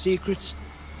some secrets.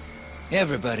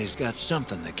 Everybody's got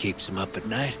something that keeps him up at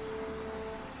night.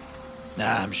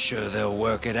 I'm sure they'll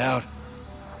work it out.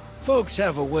 Folks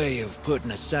have a way of putting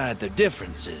aside their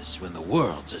differences when the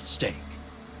world's at stake.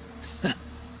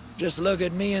 Just look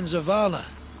at me and Zavala.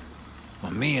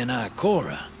 Or me and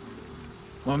Ikora.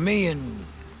 Or me and...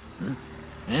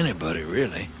 anybody,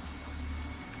 really.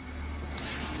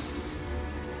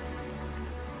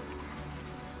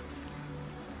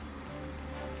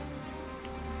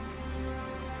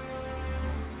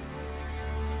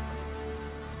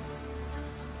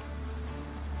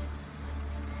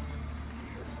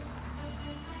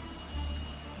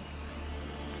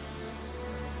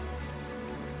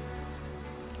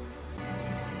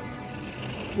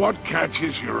 What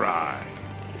catches your eye?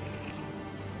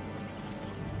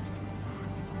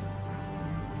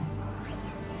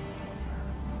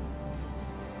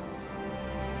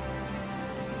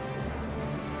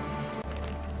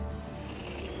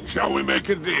 Shall we make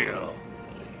a deal?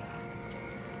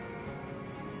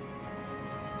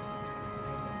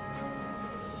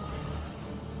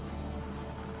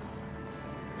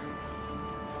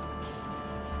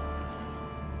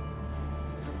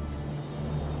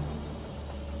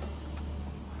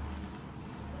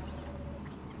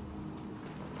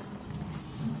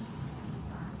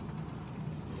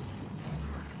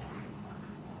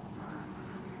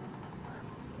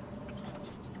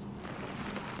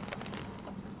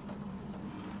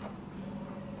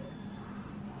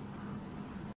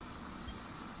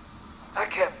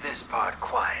 kept this part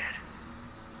quiet.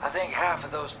 I think half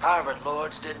of those pirate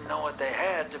lords didn't know what they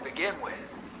had to begin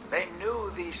with. They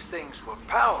knew these things were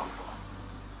powerful,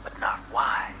 but not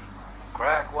why.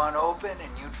 Crack one open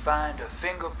and you'd find a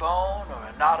finger bone or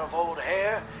a knot of old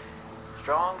hair.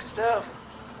 Strong stuff.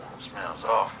 Smells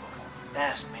awful.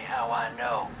 Ask me how I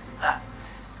know.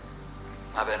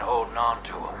 I've been holding on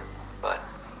to them, but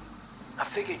I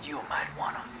figured you might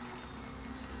want them.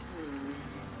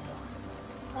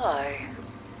 Why?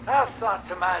 I thought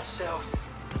to myself,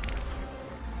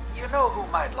 you know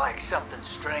who might like something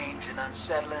strange and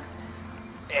unsettling?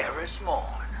 Eris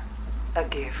Morn. A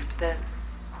gift, then?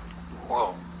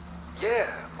 Well,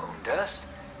 yeah, Moondust.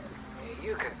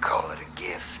 You could call it a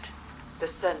gift. The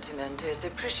sentiment is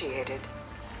appreciated.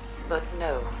 But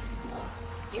no.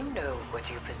 You know what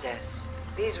you possess.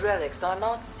 These relics are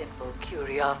not simple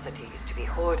curiosities to be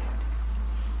hoarded.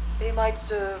 They might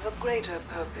serve a greater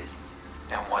purpose.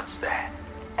 And what's that?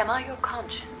 Am I your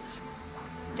conscience?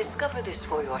 Discover this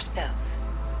for yourself.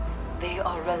 They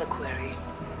are reliquaries,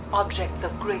 objects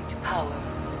of great power.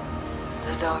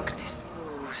 The darkness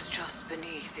moves just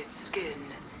beneath its skin.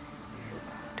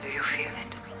 Do you feel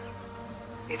it?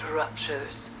 It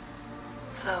ruptures,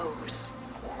 flows,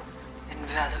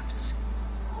 envelops.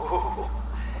 Ooh,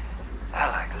 I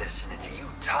like listening to you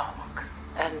talk.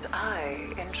 And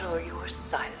I enjoy your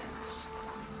silence.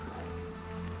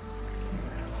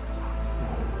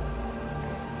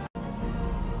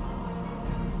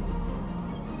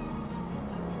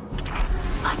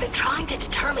 I've been trying to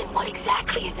determine what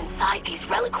exactly is inside these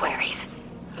reliquaries,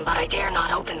 but I dare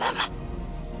not open them.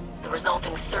 The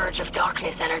resulting surge of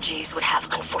darkness energies would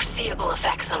have unforeseeable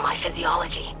effects on my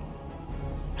physiology.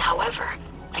 However,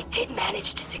 I did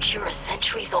manage to secure a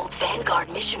centuries-old Vanguard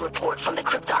mission report from the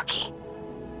Cryptarchy.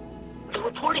 The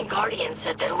reporting Guardian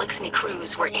said that Elixni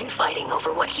crews were infighting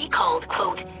over what he called,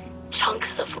 quote,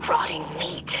 chunks of rotting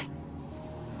meat.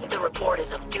 The report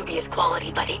is of dubious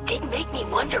quality, but it did make me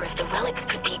wonder if the relic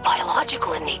could be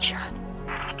biological in nature.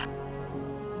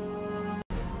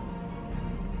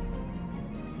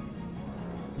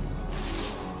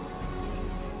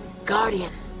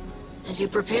 Guardian, as you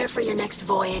prepare for your next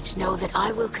voyage, know that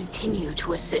I will continue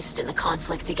to assist in the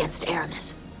conflict against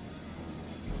Aramis.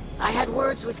 I had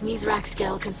words with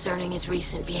Mizraxkel concerning his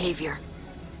recent behavior.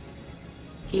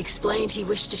 He explained he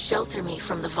wished to shelter me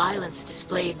from the violence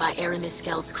displayed by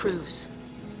Aramiskel's crews.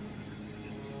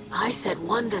 I said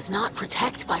one does not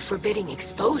protect by forbidding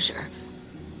exposure.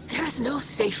 There is no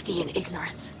safety in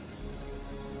ignorance.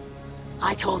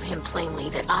 I told him plainly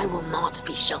that I will not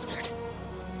be sheltered.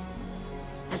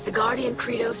 As the Guardian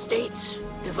Credo states,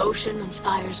 devotion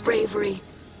inspires bravery,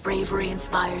 bravery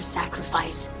inspires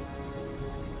sacrifice.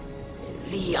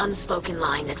 The unspoken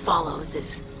line that follows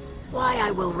is why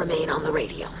I will remain on the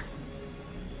radio.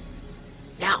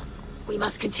 Now, we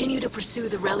must continue to pursue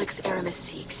the relics Aramis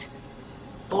seeks.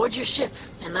 Board your ship,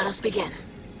 and let us begin.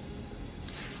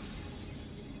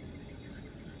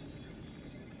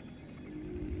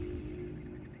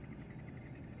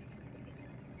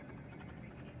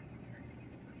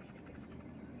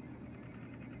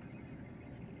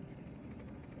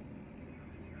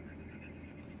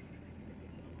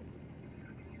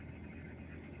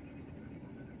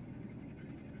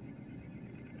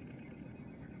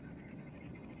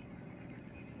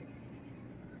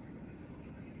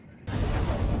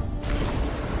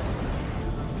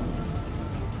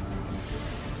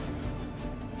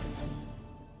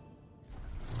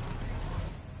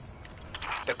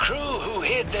 The crew who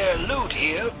hid their loot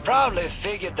here probably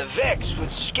figured the Vex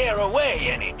would scare away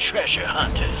any treasure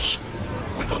hunters.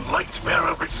 With a light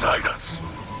bearer beside us,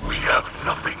 we have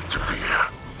nothing to fear.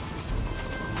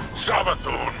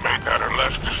 Semaphore made that a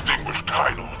less distinguished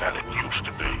title than it used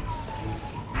to be.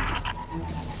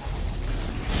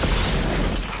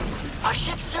 Our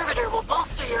ship's servitor will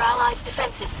bolster your allies'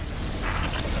 defenses.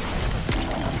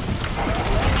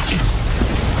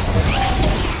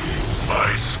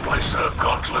 My splicer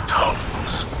gauntlet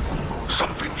hums.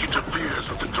 Something interferes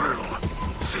with the drill.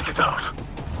 Seek it out.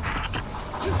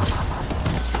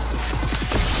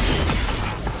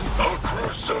 Our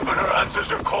crew servitor answers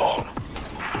your call.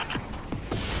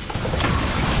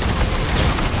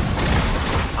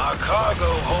 Our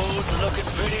cargo hold's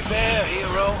looking pretty bare,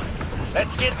 hero.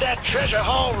 Let's get that treasure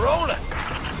haul rolling.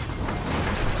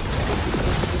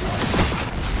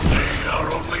 They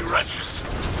are only wretches,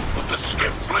 but the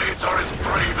skiff blades are as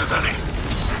brave as any.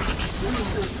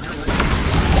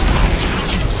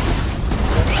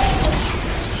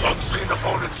 Unseen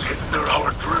opponents hinder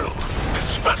our drill.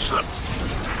 Dispatch them.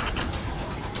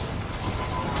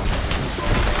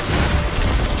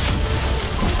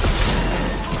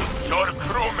 Your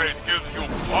crewmate gives you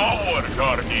honor,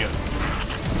 Guardian.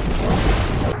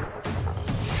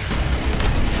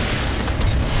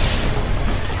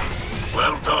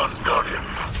 Well done, Guardian.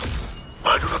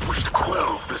 I do not wish to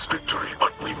quell this victory,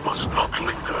 but we must not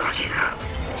linger here.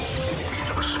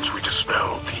 Ever since we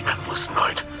dispelled the endless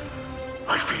night,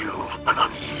 I feel an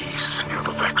unease near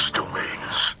the Vex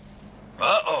domains.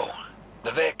 Uh-oh.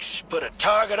 The Vex put a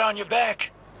target on your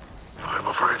back? I'm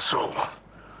afraid so.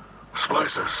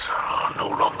 Splicers are no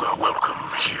longer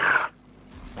welcome here.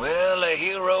 Well, a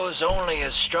hero's only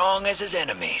as strong as his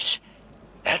enemies.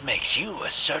 That makes you a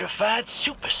certified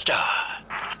superstar.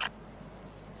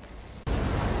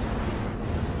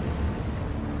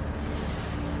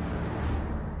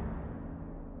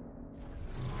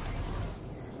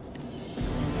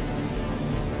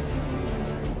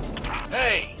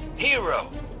 Hey,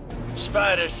 hero.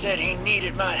 Spider said he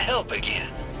needed my help again.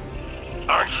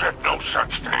 I said no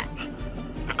such thing.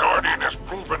 The Guardian has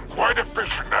proven quite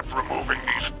efficient at removing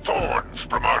these thorns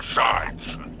from our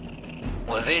sides.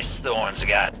 Well, this thorn's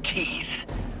got teeth.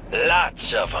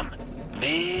 Lots of them.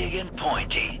 Big and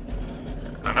pointy.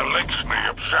 And it links me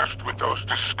obsessed with those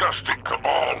disgusting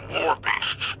Cabal war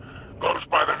beasts. Goes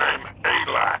by the name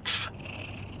Alax.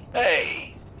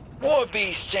 Hey, war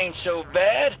beasts ain't so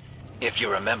bad if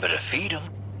you remember to feed them.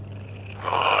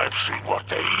 I've seen what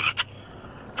they eat.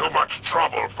 Too much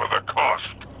trouble for the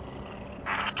cost.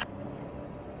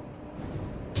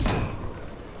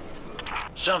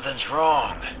 Something's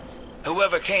wrong.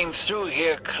 Whoever came through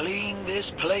here cleaned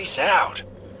this place out.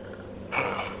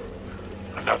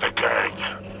 Another gang.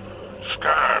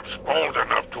 Scabs bold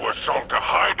enough to assault a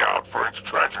hideout for its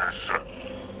treasures.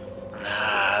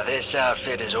 Nah, this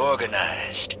outfit is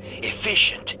organized,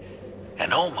 efficient,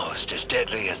 and almost as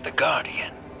deadly as the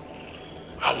Guardian.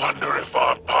 I wonder if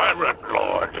our pirate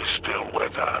lord is still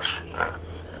with us.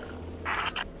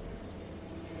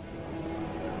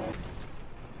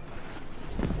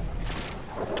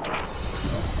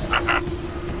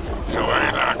 So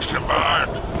Alax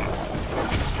survived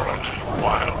for a little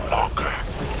while longer.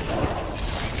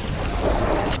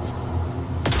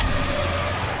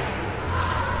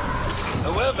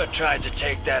 Whoever tried to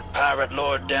take that pirate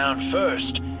lord down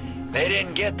first, they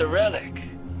didn't get the relic.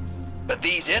 But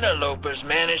these interlopers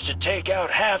managed to take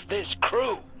out half this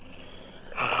crew.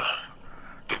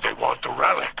 Did they want the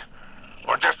relic?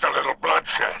 Or just a little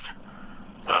bloodshed?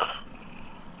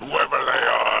 Whoever they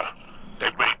are,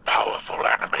 they've made powerful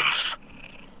enemies.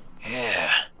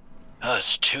 Yeah,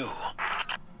 us too.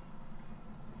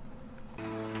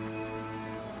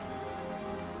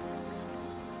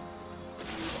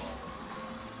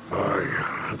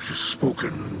 I have just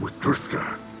spoken with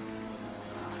Drifter.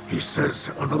 He says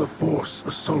another force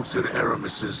assaulted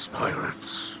Aramis's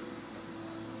pirates.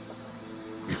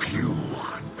 If you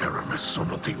and Aramis are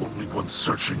not the only ones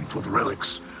searching for the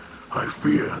relics, I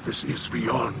fear this is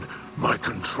beyond my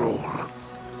control.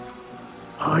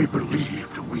 I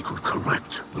believed we could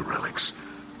collect the relics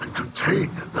and contain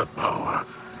that power,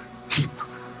 keep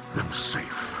them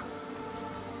safe.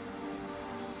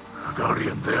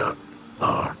 Guardian, there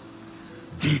are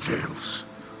details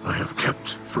I have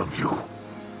kept from you.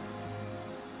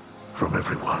 From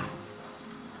everyone.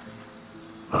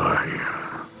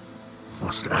 I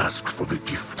must ask for the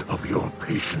gift of your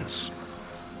patience.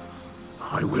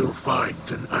 I will find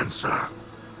an answer.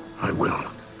 I will.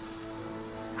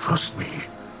 Trust me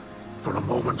for a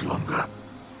moment longer.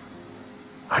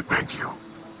 I beg you.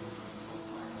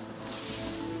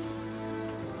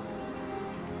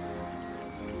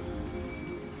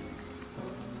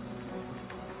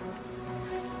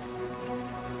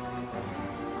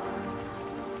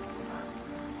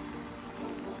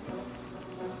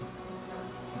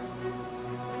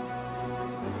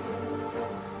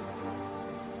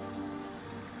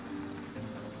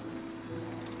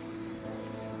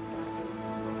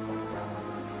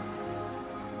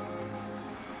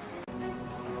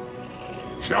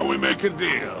 Shall we make a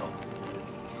deal?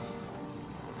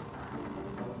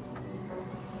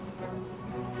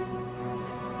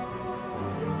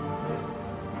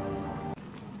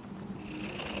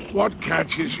 What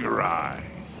catches your eye?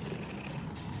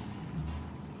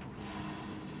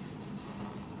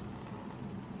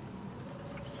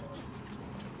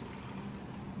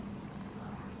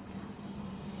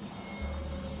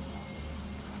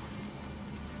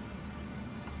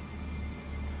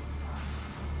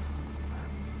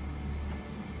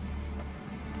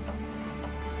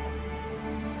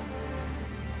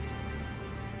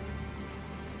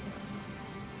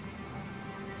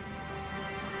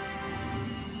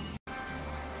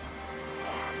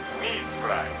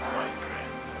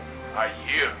 I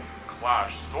hear you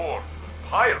clash swords with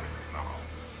pirates now,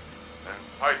 and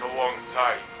fight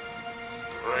alongside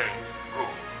Strange room.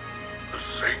 The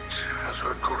Saint has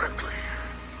heard correctly.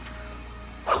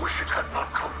 I wish it had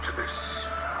not come to this.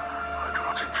 I do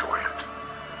not enjoy it.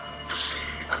 To see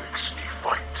Elixni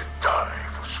fight and die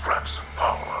for scraps of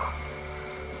power.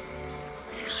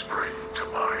 These bring to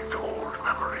mind old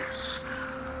memories.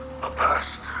 A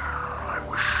past I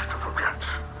wish to forget.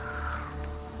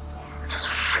 It is a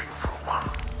shameful one.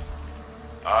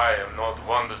 I am not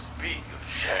one to speak of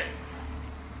shame.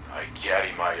 I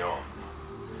carry my own.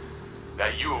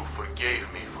 That you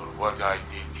forgave me for what I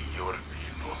did to your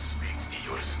people speaks to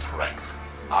your strength.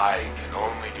 I can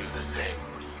only do the same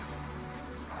for you.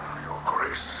 Your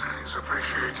grace is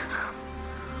appreciated.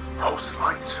 House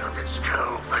Light and its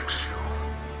Kell thanks you.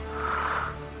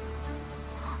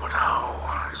 But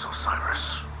how is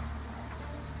Osiris?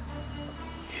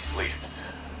 He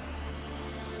sleeps.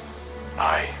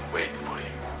 I wait for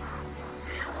him.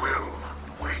 He will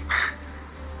wake.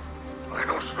 I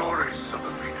know stories of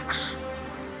the Phoenix.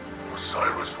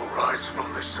 Osiris will rise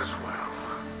from this as well.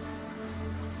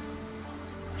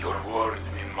 Your words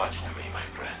mean much to me, my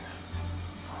friend.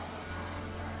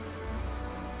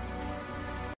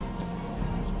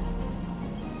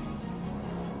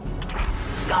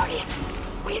 Guardian,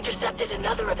 we intercepted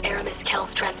another of Aramis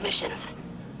Kell's transmissions.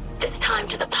 This time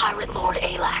to the pirate lord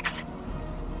Alax.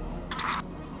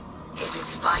 It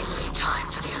is finally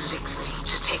time for the Elixni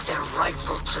to take their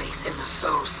rightful place in the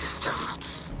Sol system.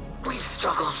 We've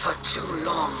struggled for too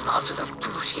long under the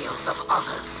boot heels of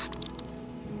others.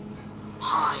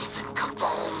 Hive and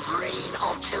Cabal rain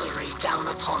artillery down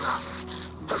upon us.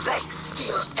 The Vex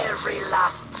steal every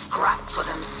last scrap for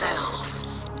themselves.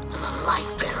 And the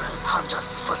Lightbearers hunt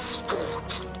us for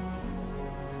sport.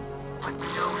 But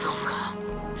no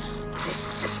longer. This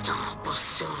system will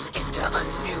soon enter a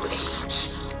new age.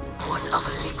 One of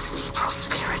Elixni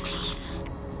prosperity.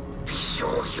 Be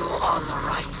sure you're on the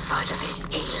right side of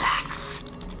it, Alax.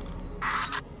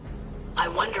 I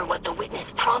wonder what the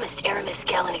witness promised Aramis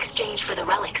Kell in exchange for the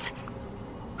relics.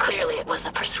 Clearly it was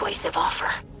a persuasive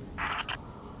offer.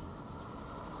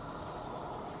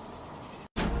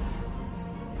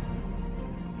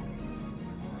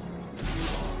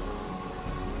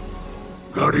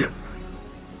 Guardian,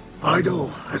 Ido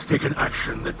has taken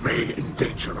action that may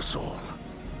endanger us all.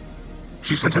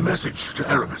 She sent a message to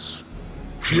Aramis.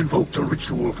 She invoked a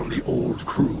ritual from the old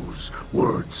crews,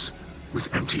 words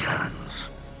with empty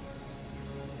hands.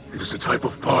 It is a type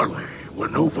of parley where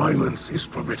no violence is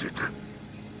permitted.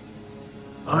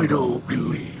 Ido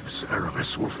believes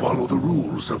Aramis will follow the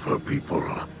rules of her people.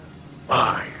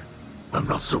 I am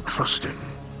not so trusting.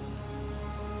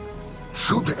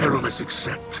 Should Aramis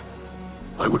accept,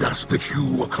 I would ask that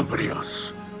you accompany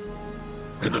us.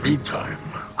 In the meantime,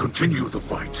 continue the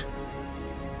fight.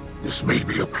 This may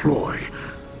be a ploy,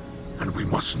 and we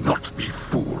must not be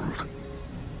fooled.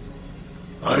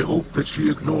 I hope that she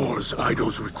ignores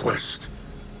Ido's request,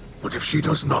 but if she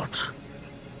does not,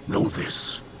 know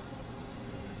this.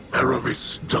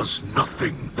 Aramis does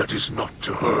nothing that is not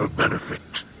to her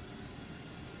benefit.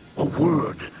 A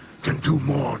word can do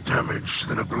more damage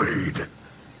than a blade,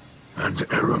 and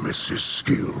Aramis is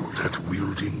skilled at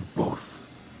wielding both.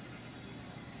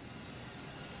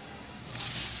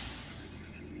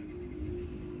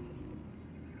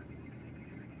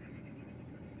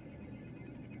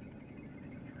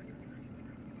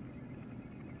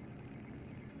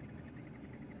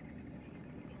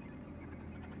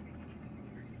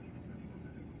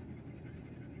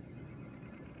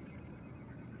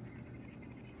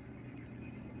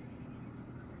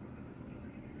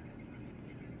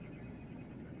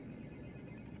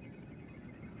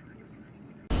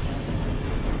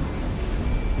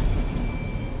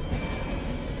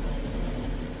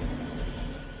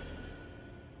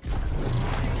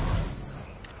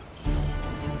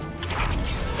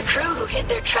 Hid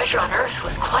their treasure on Earth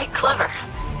was quite clever.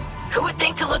 Who would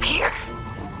think to look here?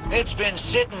 It's been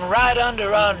sitting right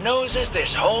under our noses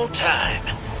this whole time.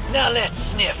 Now let's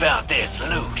sniff out this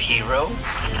loot, hero.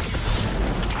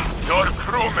 Your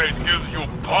crewmate gives you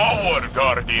power,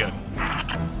 Guardian.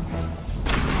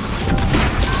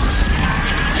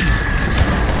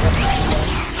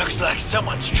 Looks like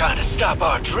someone's trying to stop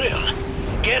our drill.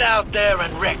 Get out there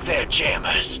and wreck their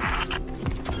jammers.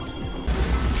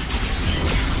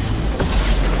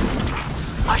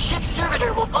 Our ship's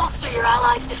servitor will bolster your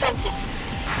allies' defenses.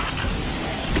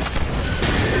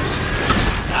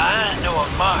 I know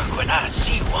a mark when I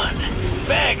see one.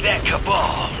 Bag that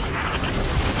Cabal.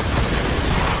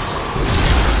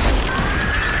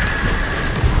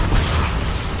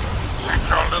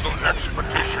 Think our little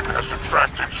expedition has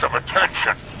attracted some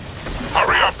attention.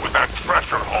 Hurry up with that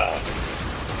treasure haul.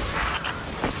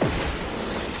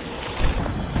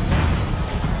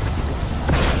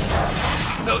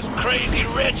 Those crazy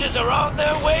wretches are on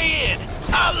their way in.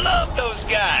 I love those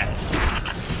guys.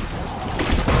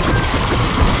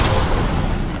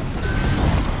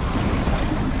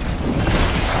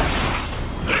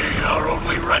 They are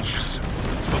only wretches,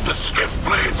 but the skiff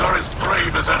blades are as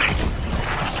brave as any.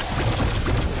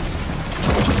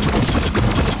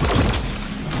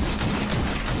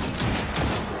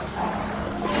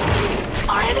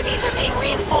 Our enemies are being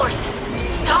reinforced.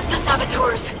 Stop the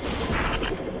saboteurs.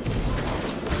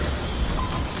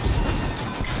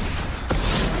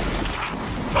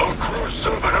 Our cruise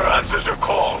servitor answers your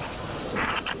call.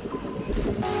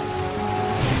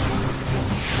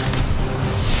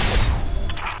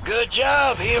 Good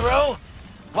job, hero.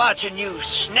 Watching you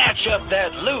snatch up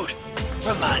that loot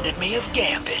reminded me of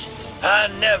Gambit. I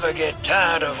never get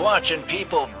tired of watching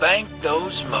people bank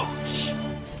those moats.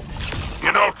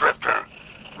 You know, Drifter,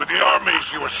 with the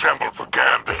armies you assembled for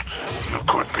Gambit, you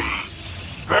could be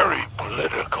very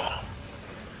political.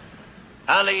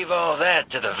 I leave all that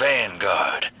to the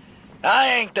Vanguard. I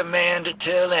ain't the man to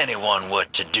tell anyone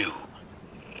what to do.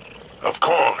 Of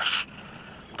course,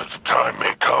 but the time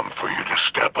may come for you to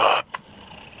step up.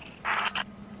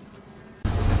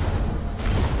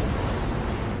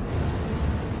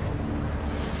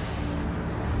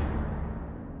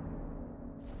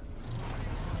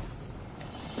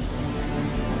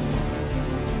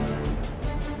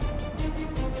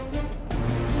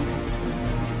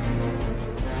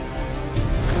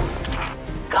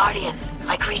 Guardian,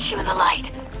 I greet you in the light.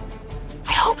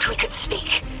 I hoped we could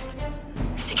speak.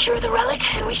 Secure the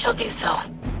relic, and we shall do so.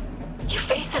 You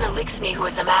face an Elixni who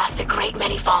has amassed a great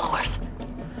many followers.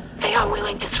 They are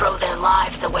willing to throw their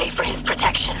lives away for his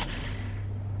protection.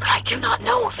 But I do not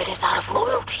know if it is out of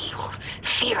loyalty or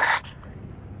fear.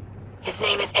 His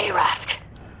name is Arask.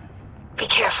 Be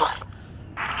careful.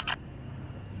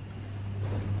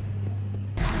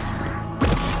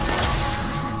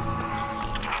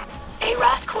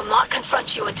 Arask will not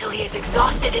confront you until he has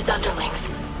exhausted his underlings.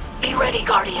 Be ready,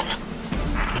 Guardian.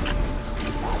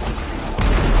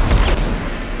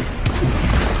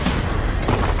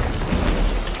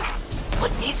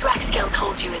 What Mizraxkel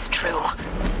told you is true.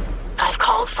 I've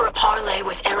called for a parley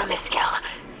with Eramiskel.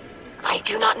 I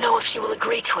do not know if she will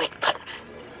agree to it, but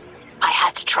I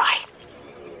had to try.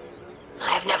 I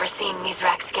have never seen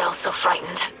Mizraxkel so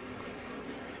frightened.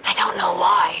 I don't know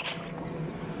why.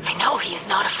 I know he is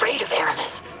not afraid of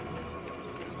Aramis.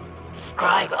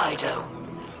 Scribe Ido,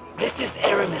 this is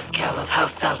Eramiskel of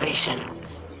House Salvation.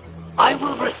 I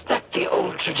will respect the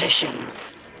old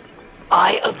traditions.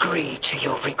 I agree to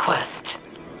your request.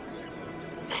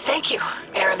 Thank you,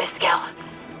 Eramiskel.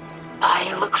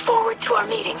 I look forward to our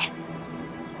meeting.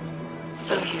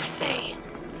 So you say.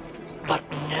 But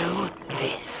know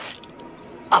this.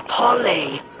 A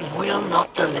parley will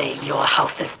not delay your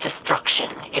house's destruction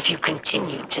if you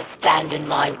continue to stand in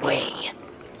my way.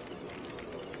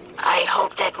 I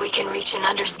hope that we can reach an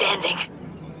understanding.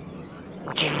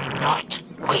 Do not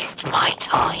waste my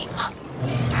time.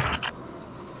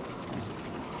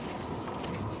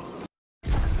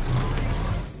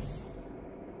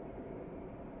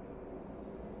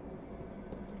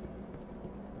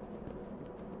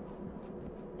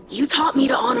 You taught me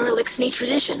to honor Elixni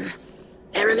tradition.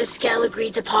 Eramiskel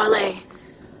agreed to parley.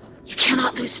 You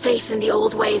cannot lose faith in the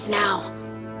old ways now.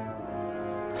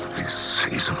 This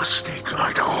is a mistake,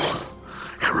 Ido.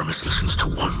 Aramis listens to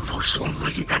one voice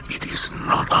only, and it is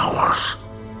not ours.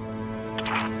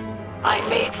 I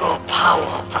may draw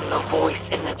power from the voice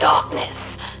in the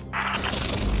darkness.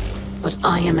 But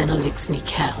I am an Elixni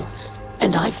Kel,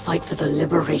 and I fight for the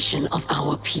liberation of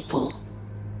our people.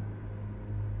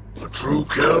 The true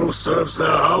Kel serves their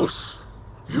house.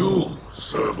 You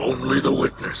serve only the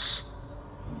witness.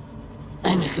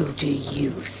 And who do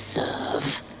you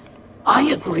serve?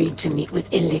 I agreed to meet with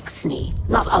Elixni,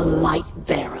 not a light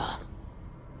bearer.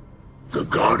 The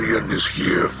Guardian is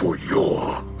here for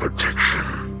your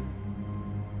protection.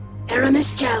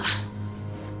 Eramiskel,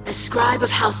 as scribe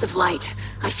of House of Light,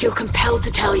 I feel compelled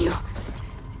to tell you,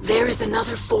 there is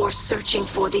another force searching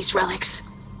for these relics.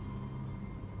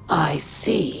 I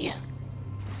see.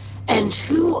 And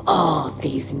who are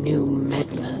these new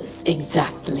meddlers,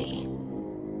 exactly?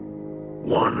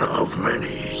 One of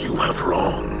many you have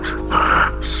wronged,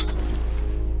 perhaps.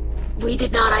 We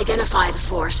did not identify the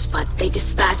force, but they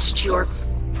dispatched your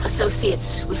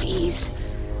associates with ease.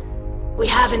 We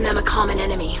have in them a common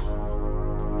enemy.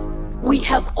 We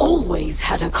have always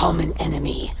had a common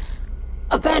enemy.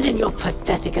 Abandon your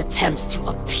pathetic attempts to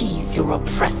appease your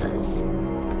oppressors.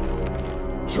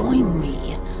 Join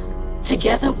me.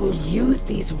 Together we'll use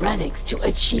these relics to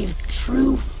achieve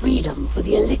true freedom for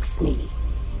the Elixni.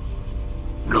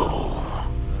 No.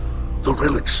 The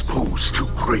relics pose too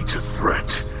great a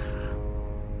threat.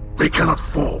 They cannot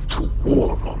fall to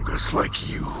warmongers like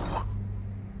you.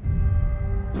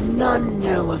 None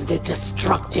know of their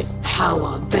destructive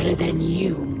power better than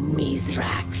you,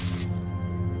 Mithrax.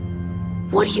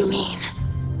 What do you mean?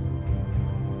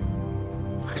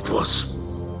 It was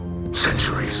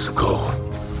centuries ago.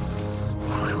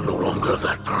 I am no longer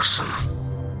that person.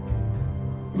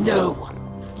 No,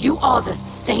 you are the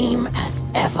same as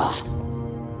ever.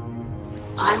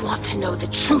 I want to know the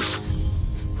truth.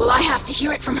 Will I have to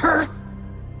hear it from her?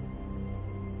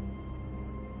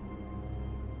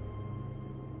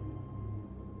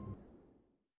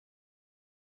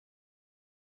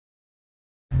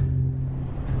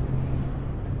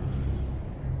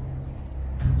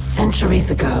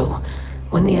 Centuries ago,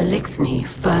 when the Elixni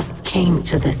first came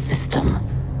to this system,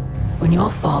 when your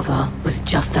father was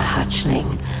just a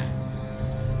hatchling,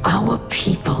 our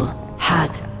people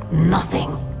had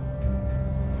nothing.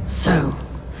 So,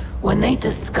 when they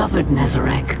discovered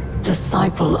Nezarec,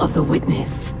 disciple of the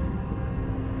Witness,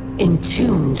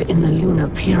 entombed in the Lunar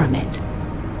Pyramid,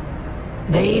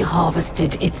 they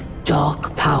harvested its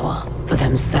dark power for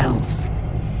themselves,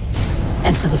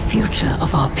 and for the future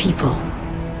of our people.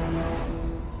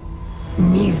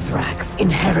 Mithrax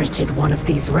inherited one of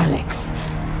these relics,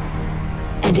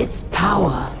 and its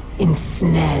power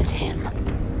ensnared him.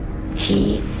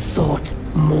 He sought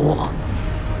more,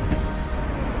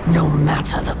 no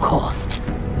matter the cost.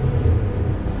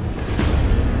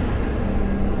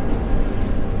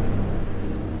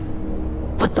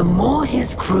 But the more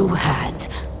his crew had,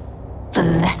 the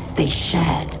less they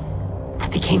shared.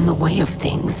 That became the way of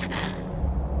things.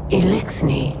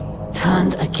 Elixni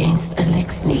turned against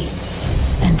Elixni,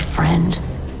 and friend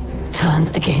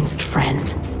turned against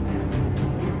friend.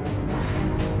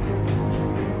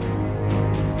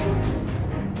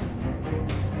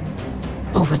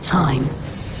 Over time,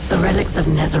 the relics of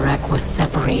Nezarec were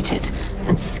separated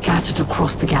and scattered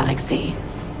across the galaxy.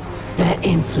 Their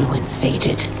influence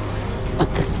faded,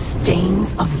 but the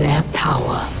stains of their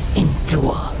power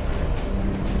endure.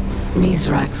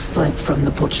 Mithrax fled from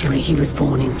the butchery he was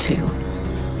born into.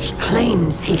 He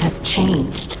claims he has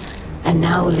changed, and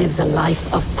now lives a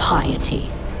life of piety.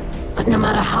 But no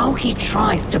matter how he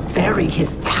tries to bury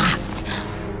his past,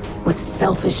 with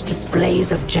selfish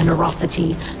displays of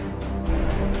generosity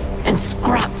and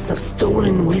scraps of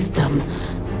stolen wisdom,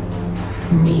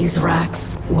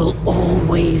 Mithrax will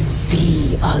always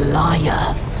be a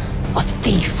liar, a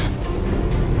thief,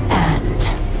 and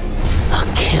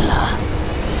a killer.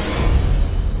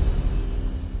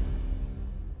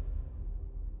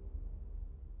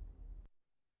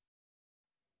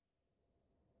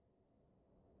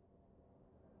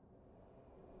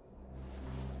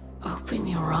 Open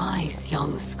your eyes,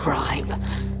 young scribe.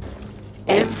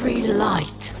 Every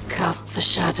light casts a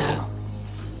shadow.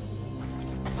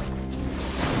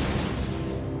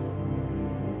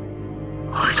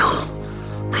 Idol,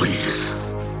 please.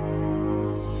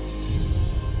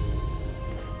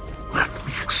 Let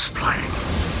me explain.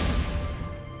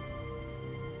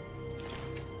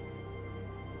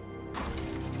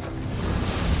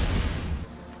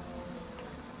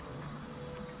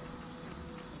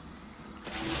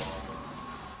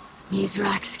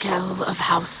 Mithrax Kell of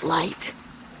House Light.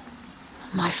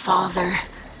 My father,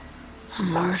 a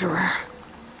murderer,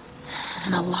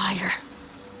 and a liar.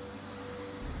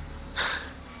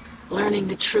 Learning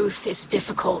the truth is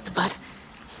difficult, but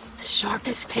the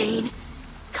sharpest pain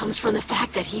comes from the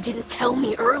fact that he didn't tell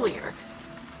me earlier.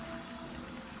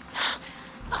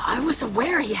 I was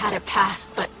aware he had a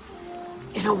past, but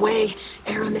in a way,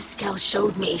 Aramis Kell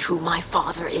showed me who my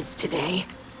father is today.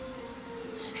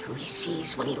 Who he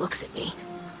sees when he looks at me.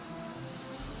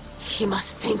 He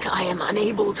must think I am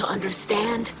unable to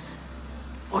understand,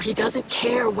 or he doesn't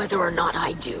care whether or not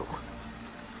I do.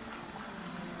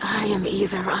 I am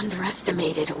either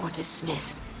underestimated or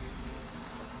dismissed.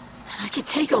 And I could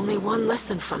take only one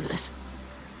lesson from this.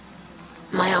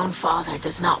 My own father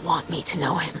does not want me to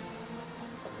know him.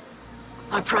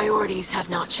 Our priorities have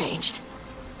not changed.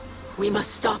 We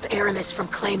must stop Aramis from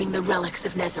claiming the relics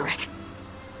of Nezarec.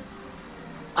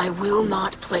 I will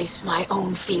not place my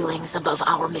own feelings above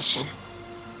our mission.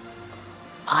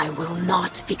 I will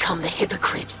not become the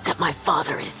hypocrite that my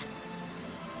father is.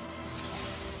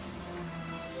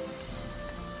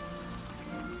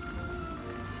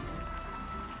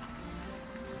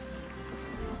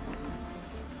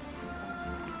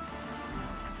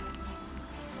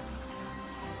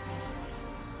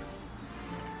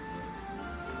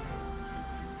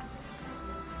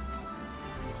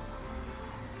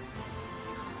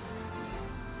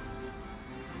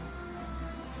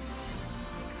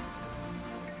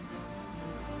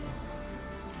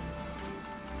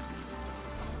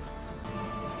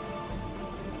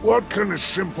 What can a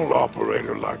simple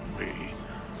operator like me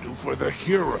do for the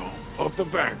hero of the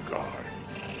Vanguard?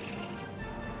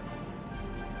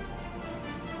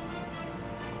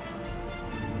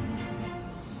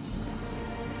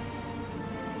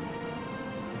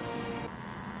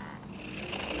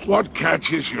 What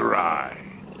catches your eye?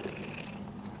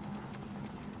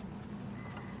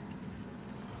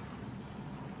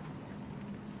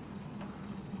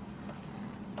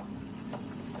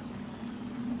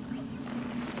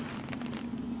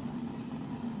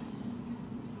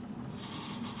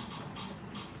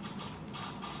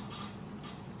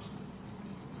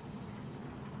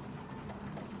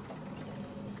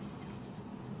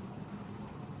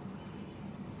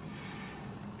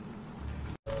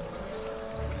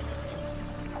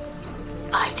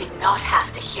 I did not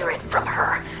have to hear it from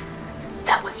her.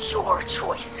 That was your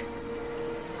choice.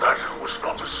 That was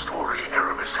not a story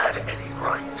Aramis had any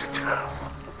right to tell.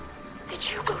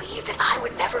 Did you believe that I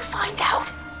would never find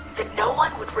out? That no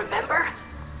one would remember?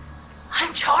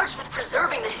 I'm charged with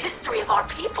preserving the history of our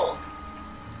people.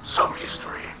 Some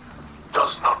history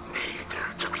does not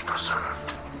need to be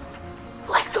preserved.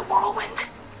 Like the whirlwind.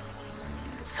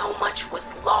 So much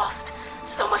was lost,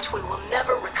 so much we will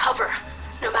never recover.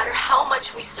 No matter how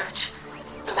much we search,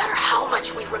 no matter how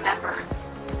much we remember.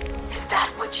 Is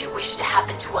that what you wish to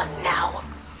happen to us now?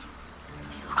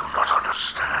 You do not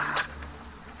understand.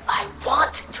 I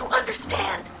want to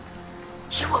understand.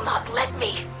 You will not let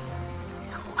me.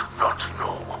 You do not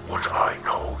know what I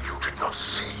know. You did not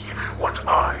see what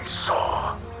I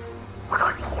saw. When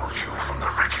I pulled you from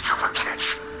the wreckage of a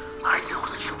ketch, I knew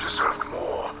that you deserved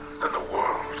more than the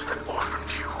world that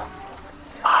orphaned you.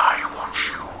 I want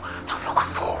you to look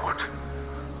forward,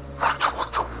 not to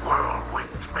what the whirlwind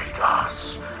made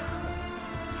us.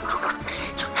 You do not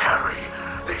need to carry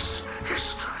this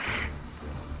history.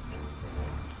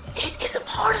 It is a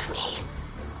part of me,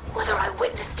 whether I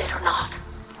witnessed it or not.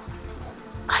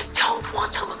 I don't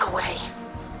want to look away,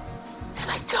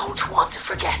 and I don't want to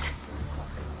forget.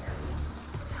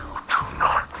 You do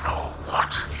not know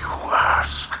what you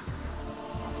ask.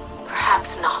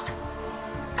 Perhaps not,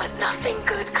 but nothing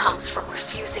good comes from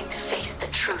refusing to face the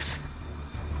truth.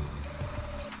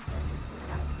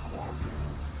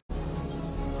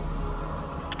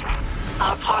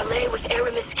 Our parley with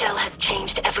Aramis has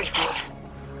changed everything.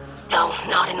 Though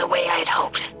not in the way I had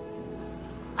hoped.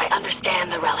 I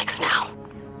understand the relics now.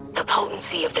 The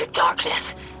potency of their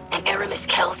darkness, and Aramis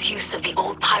use of the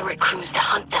old pirate crews to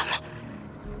hunt them.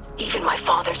 Even my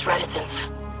father's reticence.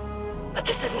 But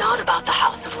this is not about the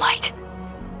House of Light.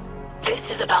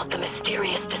 This is about the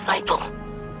mysterious disciple.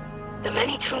 The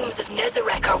many tombs of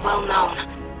Nezarec are well known,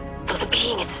 though the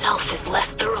being itself is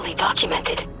less thoroughly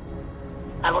documented.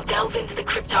 I will delve into the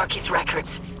Cryptarchy's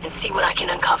records and see what I can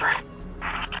uncover.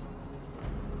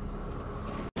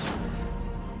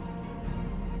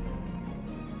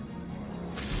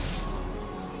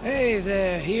 Hey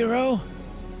there, hero.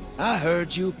 I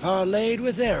heard you parlayed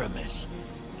with Aramis,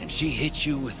 and she hit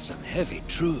you with some heavy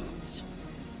truths.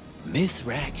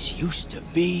 Mithrax used to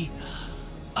be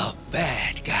a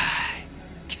bad guy.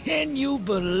 Can you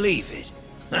believe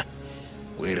it?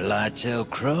 Wait till I tell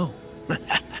Crow.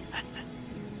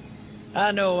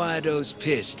 I know Ido's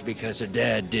pissed because her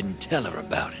dad didn't tell her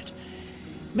about it.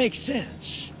 Makes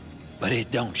sense, but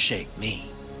it don't shake me.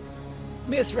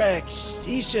 Mithrax,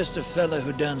 he's just a fella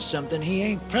who done something he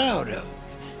ain't proud of.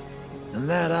 And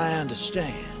that I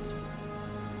understand.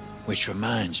 Which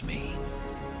reminds me.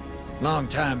 Long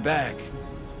time back,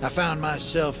 I found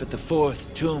myself at the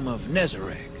 4th tomb of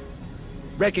Nezarec.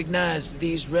 Recognized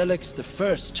these relics the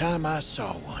first time I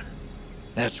saw one.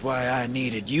 That's why I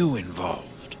needed you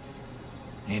involved.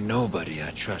 Ain't nobody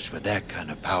I trust with that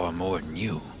kind of power more than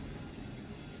you.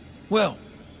 Well,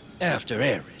 after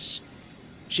Eris,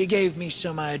 she gave me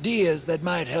some ideas that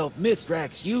might help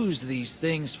Mithrax use these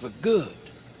things for good.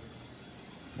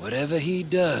 Whatever he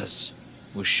does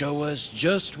will show us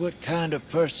just what kind of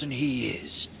person he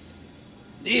is.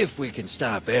 If we can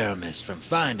stop Aramis from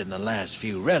finding the last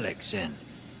few relics and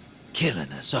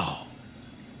killing us all.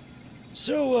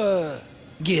 So,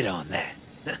 get on that.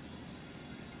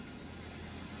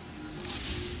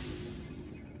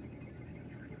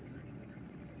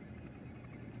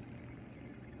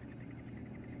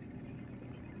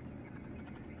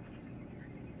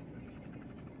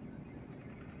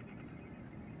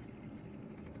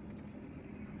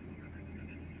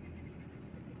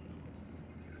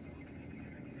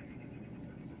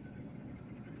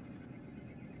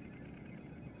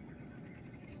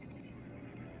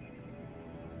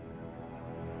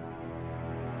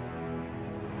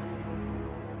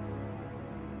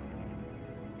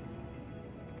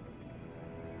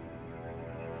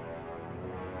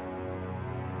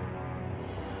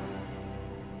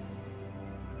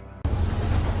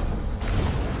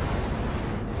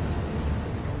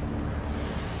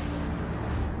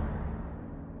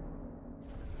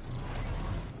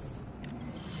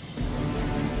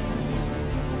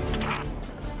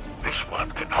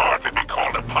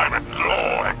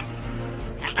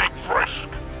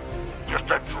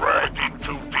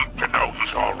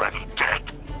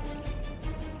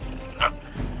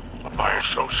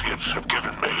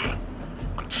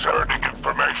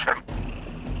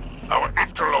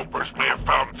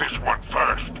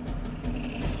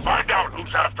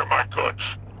 comes after my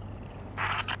goods.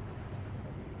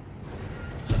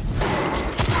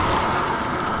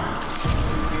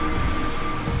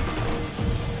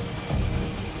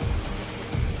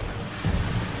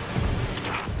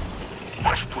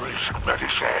 This priest met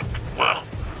his end. Well,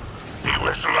 he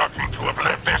was lucky to have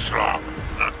lived this long.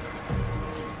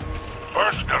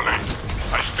 Personally,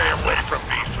 I stay away from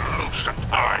these loose and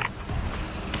tied.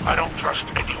 I don't trust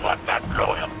anyone that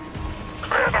loyal.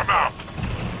 Clear them out.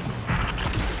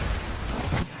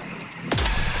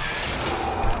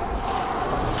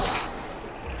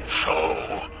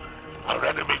 So, our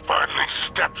enemy finally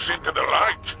steps into the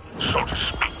light, so to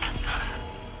speak.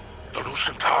 The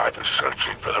Lucent Hive is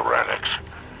searching for the relics,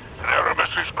 and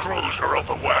Aramis's crews are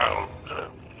overwhelmed.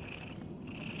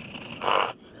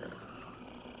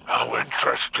 How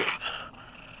interesting.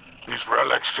 These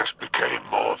relics just became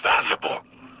more valuable.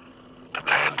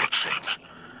 Demand, it seems,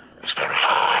 is very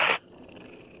high.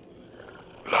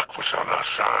 Luck was on our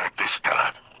side this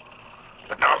time.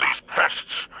 But now these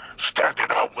pests stand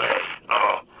in our way.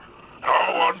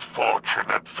 How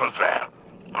unfortunate for them.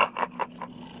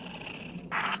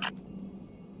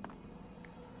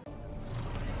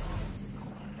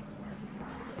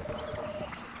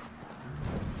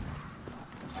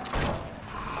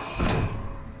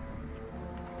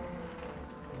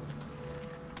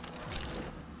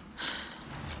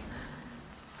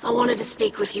 I wanted to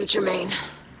speak with you, Jermaine.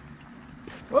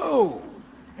 Whoa!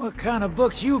 What kind of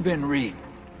books you been reading?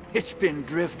 It's been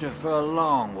Drifter for a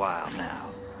long while now.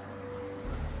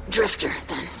 Drifter,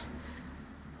 then.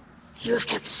 You have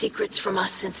kept secrets from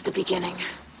us since the beginning.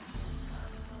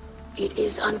 It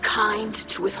is unkind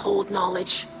to withhold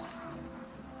knowledge.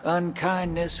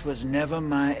 Unkindness was never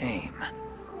my aim.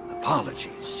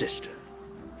 Apologies, sister.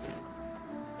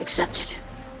 Accepted.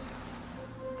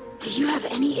 Do you have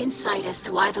any insight as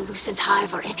to why the Lucent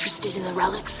Hive are interested in the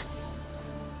relics?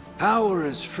 Power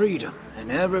is freedom,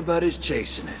 and everybody's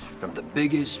chasing it. From the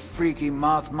biggest freaky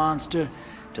moth monster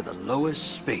to the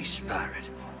lowest space pirate.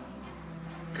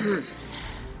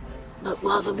 But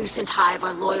while the Lucent Hive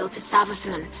are loyal to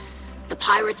Savathun, the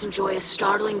pirates enjoy a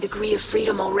startling degree of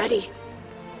freedom already.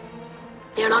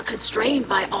 They are not constrained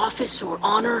by office or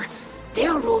honor. They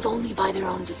are ruled only by their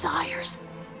own desires.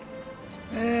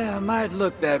 Yeah, it might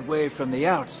look that way from the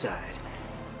outside,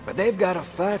 but they've got to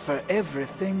fight for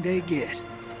everything they get.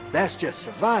 That's just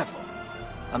survival.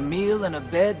 A meal and a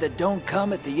bed that don't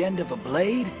come at the end of a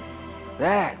blade?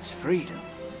 That's freedom.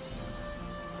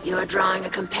 You are drawing a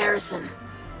comparison.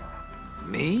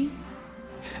 Me?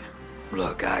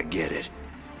 Look, I get it.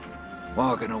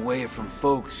 Walking away from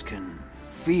folks can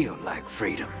feel like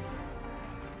freedom.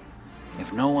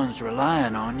 If no one's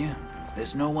relying on you,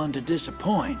 there's no one to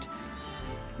disappoint.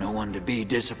 No one to be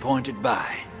disappointed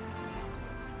by.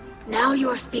 Now you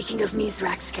are speaking of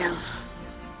Mizraxkel.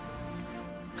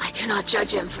 I do not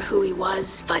judge him for who he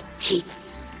was, but he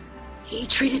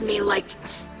treated me like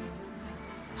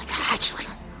a hatchling.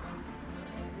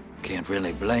 Can't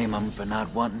really blame him for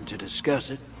not wanting to discuss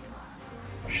it.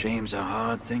 Shame's a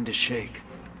hard thing to shake.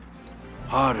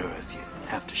 Harder if you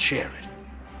have to share it.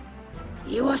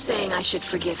 You are saying I should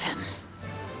forgive him.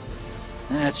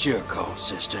 That's your call,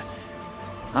 sister.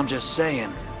 I'm just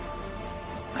saying,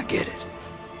 I get it.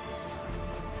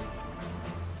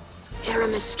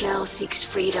 Aramiskel seeks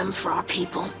freedom for our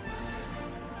people.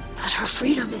 But her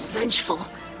freedom is vengeful.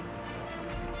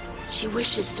 She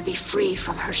wishes to be free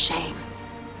from her shame.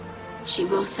 She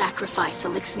will sacrifice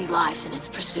Elixni lives in its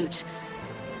pursuit,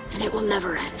 and it will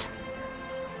never end.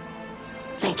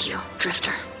 Thank you,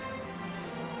 Drifter.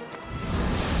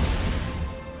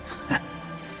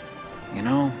 You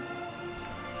know,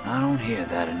 I don't hear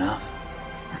that enough.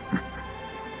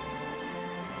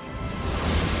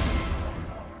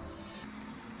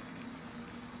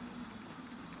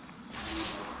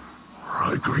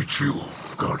 I greet you,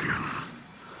 Guardian.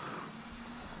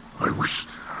 I wished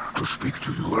to speak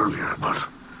to you earlier, but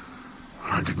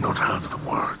I did not have the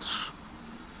words.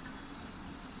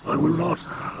 I will not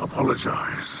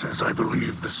apologize, as I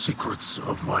believe the secrets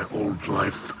of my old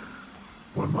life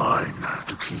were mine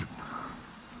to keep.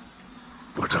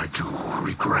 But I do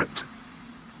regret.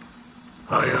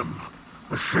 I am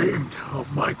ashamed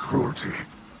of my cruelty,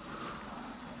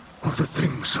 of the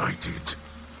things I did,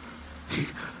 the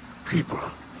people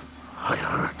I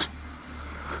hurt.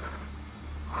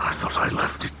 I thought I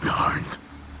left it behind.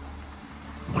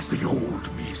 But the old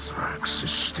Mithrax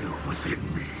is still within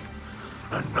me,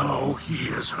 and now he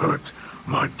has hurt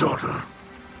my daughter.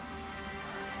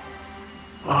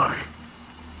 I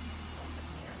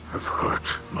have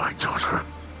hurt my daughter.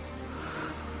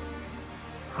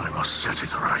 I must set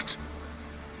it right.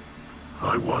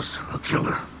 I was a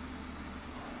killer,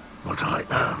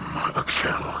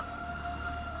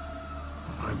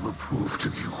 prove to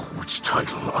you which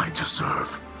title I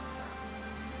deserve.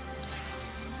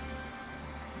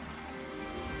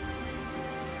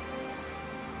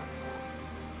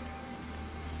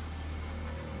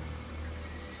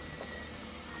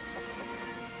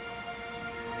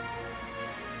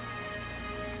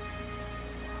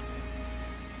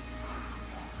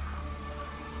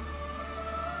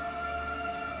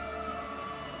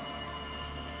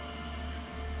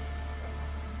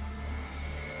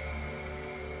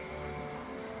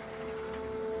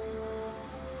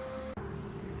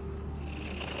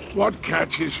 What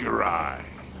catches your eye?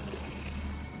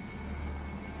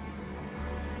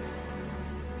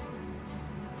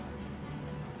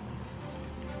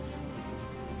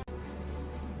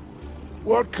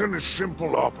 What can a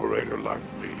simple operator like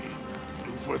me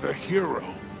do for the hero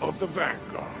of the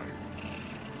Vanguard?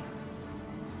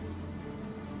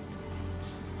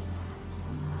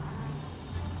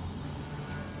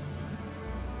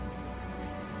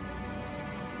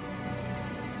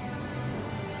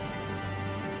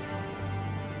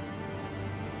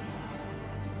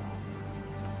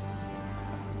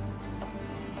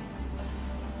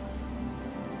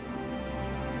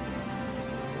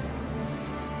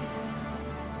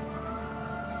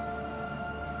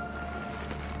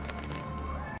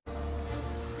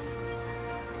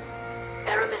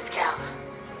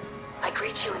 I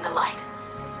greet you in the light.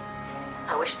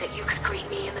 I wish that you could greet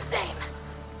me in the same.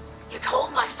 You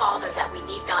told my father that we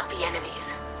need not be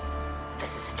enemies.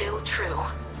 This is still true.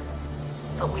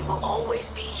 But we will always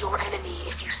be your enemy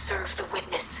if you serve the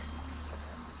Witness.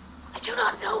 I do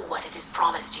not know what it has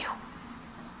promised you.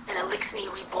 An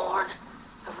Elixni reborn,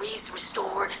 a Reese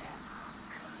restored.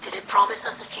 Did it promise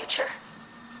us a future?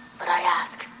 But I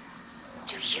ask,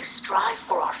 do you strive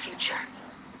for our future?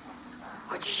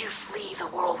 Or do you flee the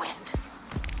whirlwind?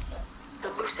 The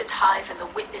Lucent Hive and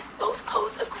the Witness both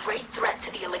pose a great threat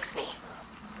to the Elixni.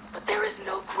 But there is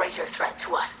no greater threat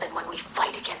to us than when we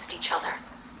fight against each other.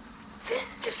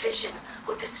 This division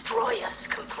will destroy us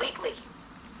completely.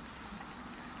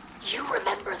 You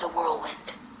remember the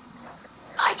whirlwind.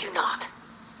 I do not.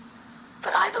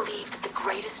 But I believe that the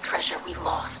greatest treasure we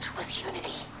lost was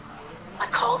unity. I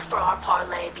called for our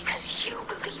parley because you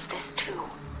believe this too.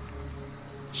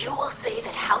 You will say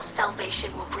that House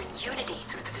Salvation will bring unity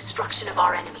through the destruction of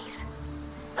our enemies.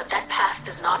 But that path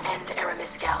does not end,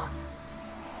 Eramiscal.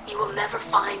 You will never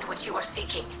find what you are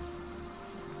seeking.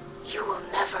 You will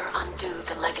never undo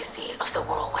the legacy of the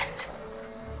whirlwind.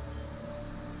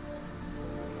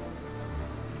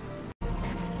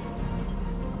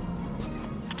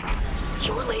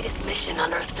 Your latest mission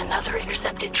unearthed another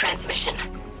intercepted transmission.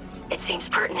 It seems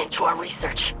pertinent to our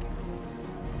research.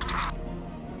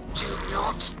 Do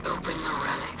not open the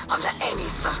relic under any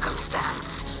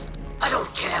circumstance. I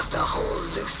don't care if the whole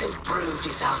Lucent brood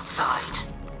is outside.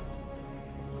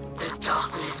 The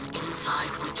darkness inside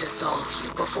would dissolve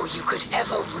you before you could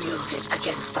ever wield it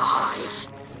against the Hive.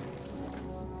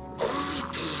 Only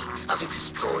beings of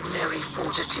extraordinary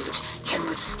fortitude can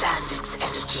withstand its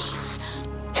energies,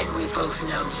 and we both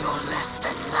know you're less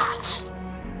than that.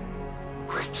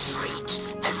 Retreat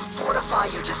and fortify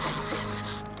your defenses.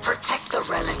 Protect the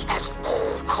relic at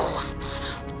all costs.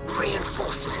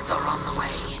 Reinforcements are on the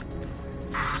way.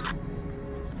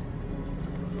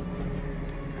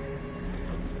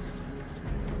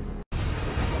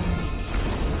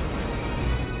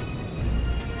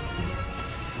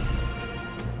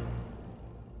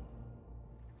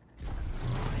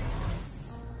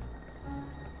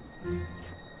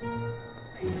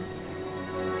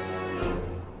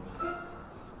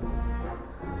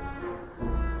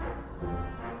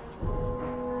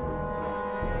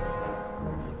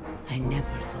 I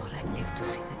never thought I'd live to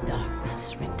see the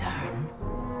darkness return.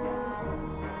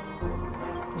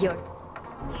 You're...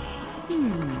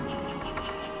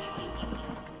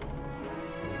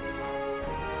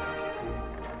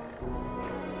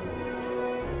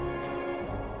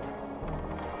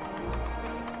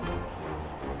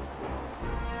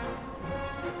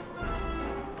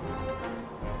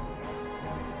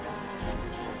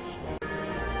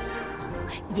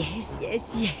 Yes,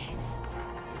 yes, yes.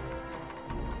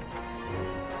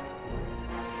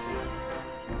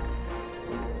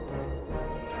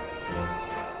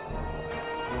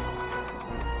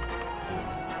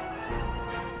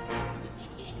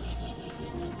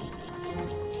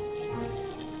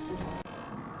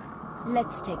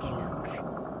 Let's take a look.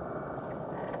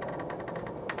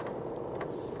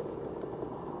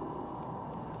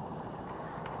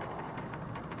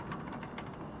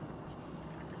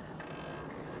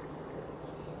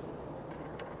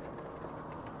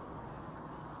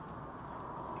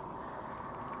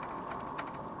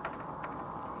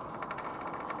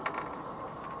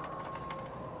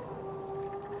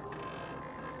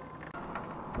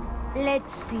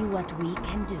 Let's see what we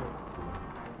can do.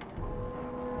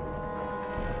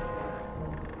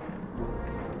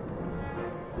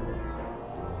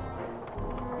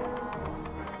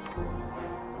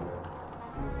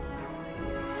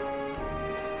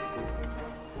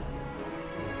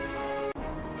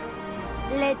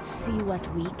 Let's see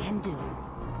what we can do.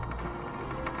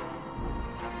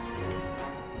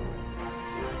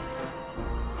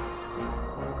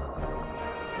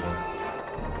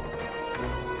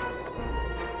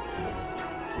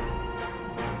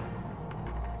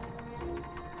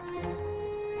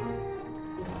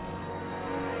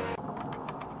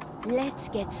 Let's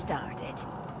get started.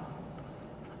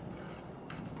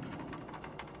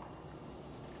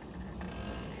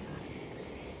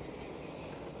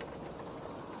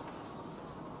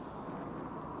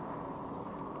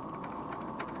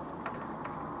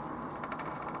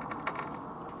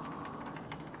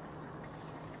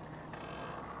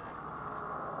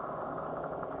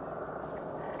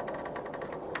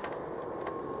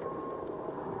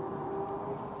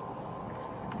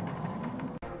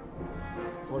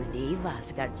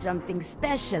 Oliva's got something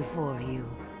special for you.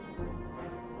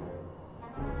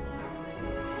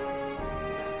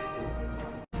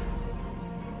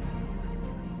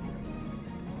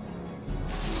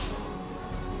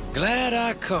 Glad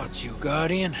I caught you,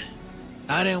 Guardian.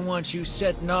 I didn't want you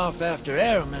setting off after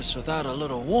Aramis without a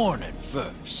little warning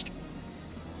first.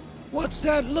 What's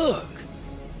that look?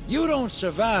 You don't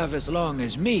survive as long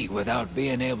as me without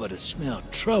being able to smell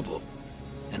trouble.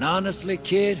 And honestly,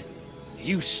 kid,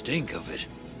 you stink of it.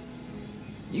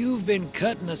 You've been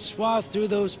cutting a swath through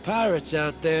those pirates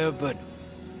out there, but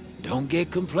don't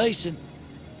get complacent.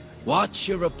 Watch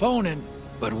your opponent,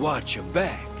 but watch your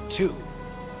back, too.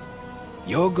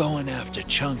 You're going after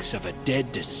chunks of a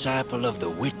dead disciple of the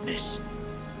Witness,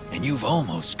 and you've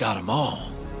almost got them all.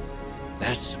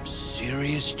 That's some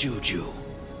serious juju.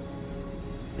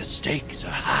 The stakes are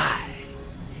high.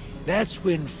 That's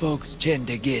when folks tend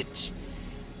to get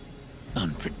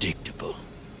unpredictable.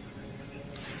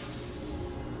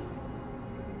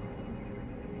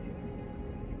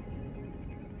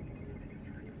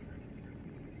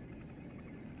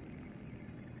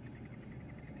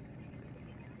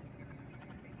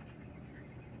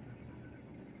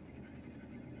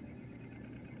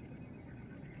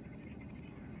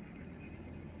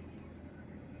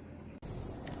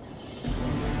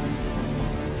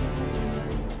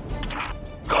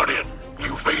 Guardian,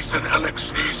 you face an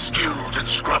LXD skilled in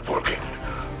scrapworking.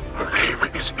 Her name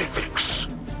is Ethics.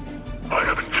 I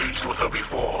have engaged with her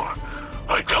before.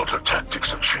 I doubt her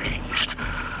tactics have changed.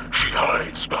 She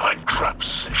hides behind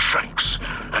traps and shanks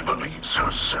and believes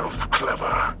herself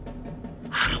clever.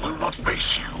 She will not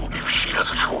face you if she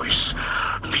has a choice.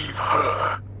 Leave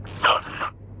her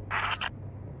none.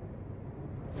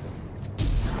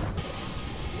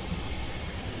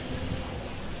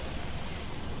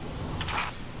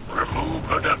 Remove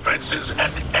her defenses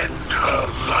and end her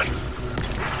life.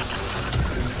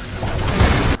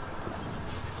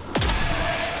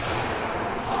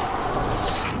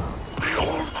 The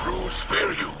old crews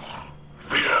fear you.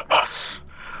 Fear us.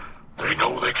 They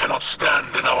know they cannot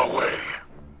stand in our way.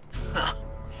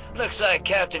 Looks like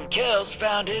Captain Kells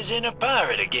found his inner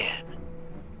pirate again.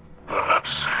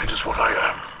 Perhaps it is what I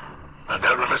am. And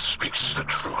Aramis speaks the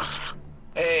truth.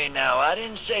 Hey, now, I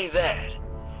didn't say that.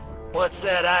 What's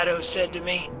that Ido said to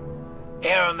me?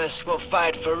 Aramis will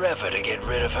fight forever to get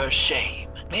rid of her shame.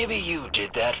 Maybe you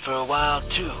did that for a while,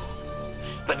 too.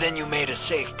 But then you made a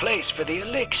safe place for the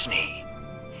Elixni.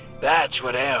 That's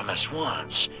what Aramis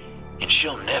wants, and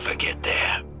she'll never get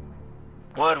there.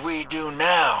 What we do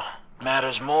now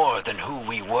matters more than who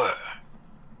we were.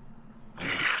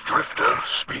 The Drifter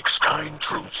speaks kind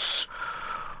truths.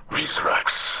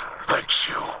 Mithrax thanks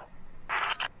you.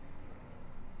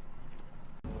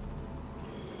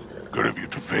 Good of you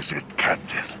to visit,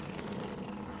 Captain.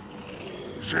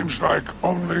 Seems like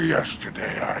only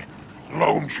yesterday I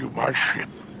loaned you my ship.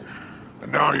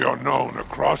 And now you're known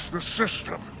across the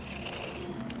system.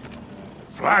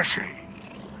 Flashy.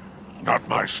 Not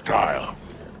my style.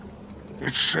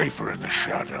 It's safer in the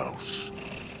shadows.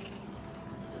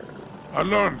 I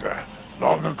learned that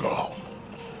long ago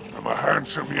from a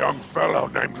handsome young fellow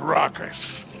named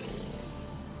Rakis.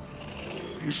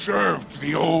 He served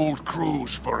the old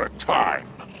crews for a time.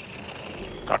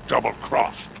 Got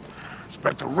double-crossed.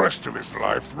 Spent the rest of his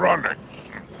life running.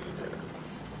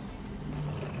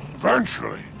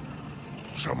 Eventually,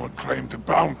 someone claimed the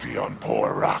bounty on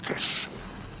poor Rakis.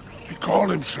 He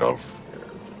called himself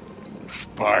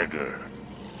Spider.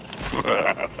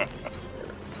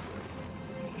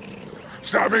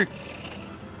 Savvy?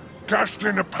 Cashed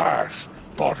in a past,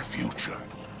 bought a future.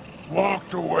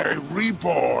 walked away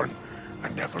reborn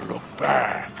and never looked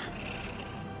back.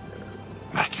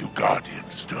 Like you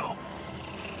Guardians do.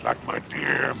 Like my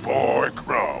dear boy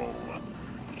Crow.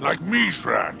 Like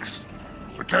Mithrax,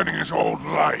 pretending his old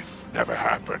life never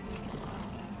happened.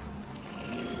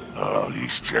 Oh,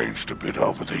 he's changed a bit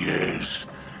over the years,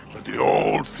 but the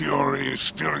old fury is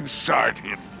still inside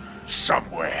him,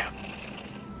 somewhere.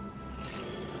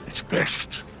 It's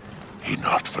best he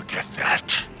not forget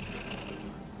that.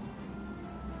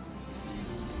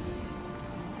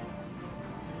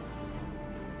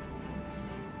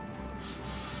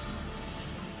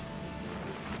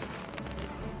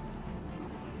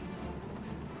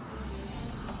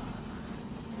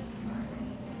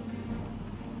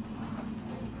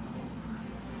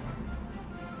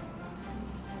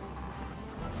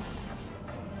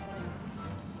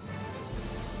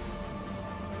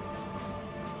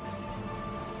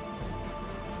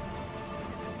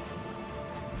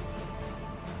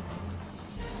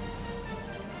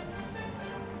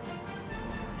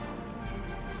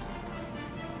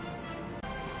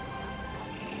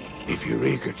 If you're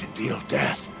eager to deal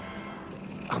death,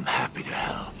 I'm happy to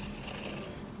help.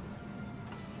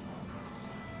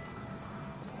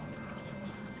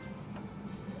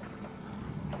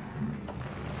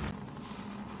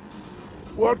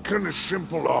 What can a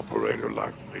simple operator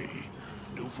like me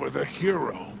do for the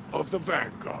hero of the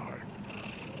Vanguard?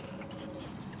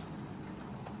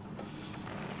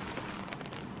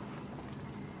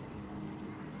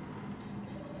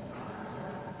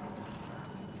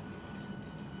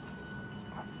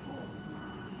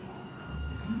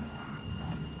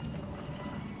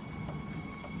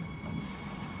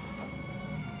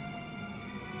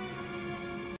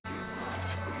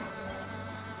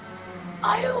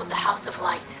 Ido of the House of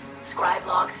Light, Scribe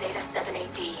Log Zeta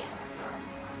 78D.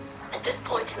 At this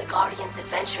point in the Guardian's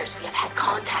adventures, we have had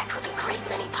contact with a great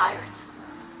many pirates.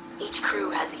 Each crew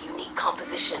has a unique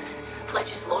composition and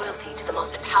pledges loyalty to the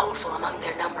most powerful among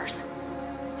their numbers.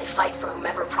 They fight for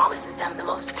whomever promises them the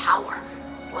most power,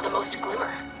 or the most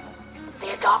glimmer.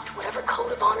 They adopt whatever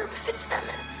code of honor befits them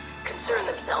and concern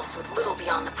themselves with little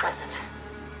beyond the present.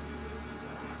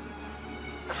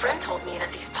 A friend told me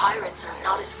that these pirates are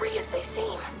not as free as they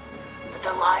seem, that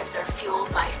their lives are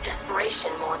fueled by desperation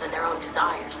more than their own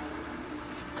desires.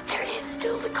 But there is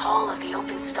still the call of the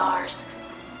open stars.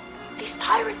 These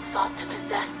pirates sought to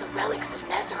possess the relics of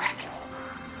Nezarec.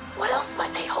 What else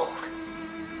might they hold?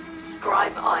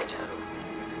 Scribe Ido.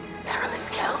 Aramis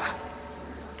Kell?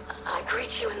 I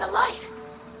greet you in the light.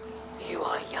 You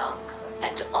are young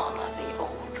and honor the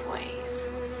old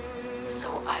ways,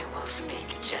 so I will speak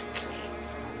gently.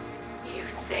 You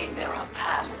say there are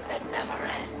paths that never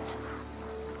end,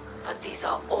 but these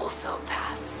are also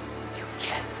paths you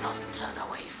cannot turn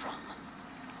away from.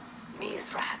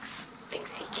 Mithrax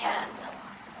thinks he can.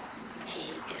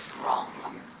 He is wrong.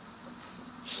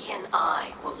 He and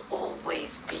I will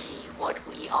always be what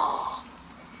we are,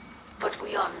 but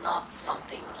we are not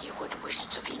something you would wish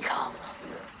to become.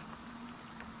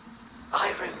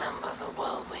 I remember the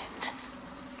whirlwind,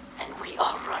 and we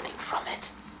are running from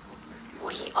it.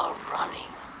 We are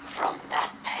running from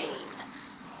that pain,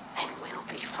 and will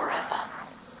be forever.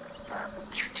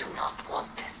 You do not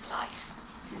want this life.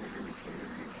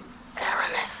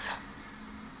 Aramis.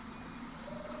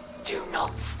 Do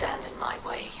not stand in my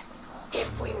way.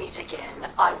 If we meet again,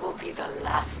 I will be the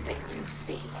last thing you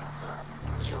see.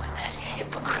 You and that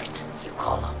hypocrite you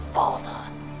call a father.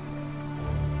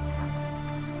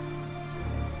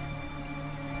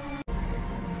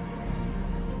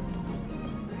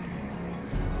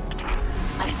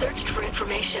 I've searched for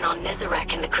information on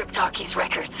Nezarec in the Cryptarchy's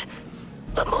records,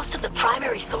 but most of the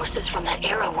primary sources from that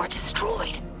era were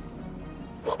destroyed.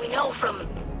 What we know from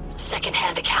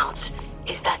second-hand accounts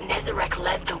is that Nezarec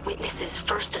led the Witnesses'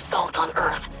 first assault on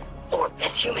Earth, or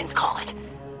as humans call it,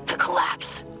 the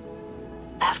Collapse.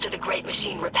 After the Great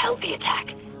Machine repelled the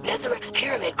attack, Nezarec's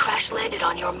pyramid crash-landed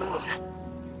on your moon.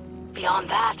 Beyond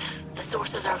that, the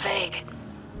sources are vague.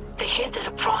 They hint at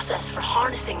a process for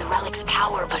harnessing the relic's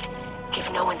power, but give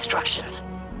no instructions.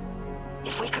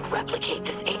 If we could replicate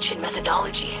this ancient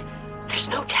methodology, there's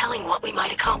no telling what we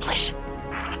might accomplish.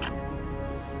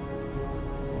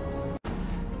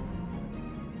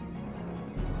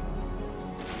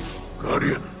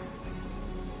 Guardian,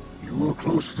 you were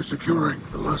close to securing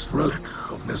the last relic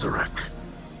of Nezarec,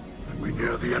 and we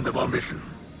near the end of our mission.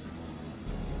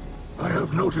 I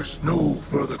have noticed no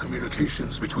further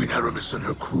communications between Aramis and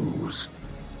her crews.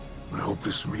 I hope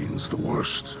this means the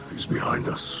worst is behind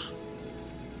us.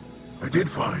 I did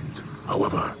find,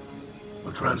 however,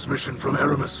 a transmission from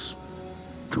Aramis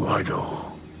to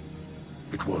Ido.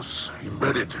 It was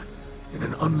embedded in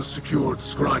an unsecured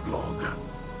scribe log.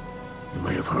 You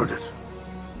may have heard it.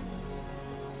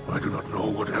 I do not know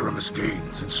what Aramis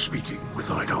gains in speaking with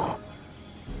Ido.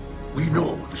 We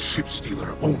know the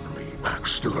Shipstealer only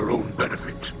acts to her own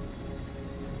benefit.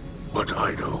 But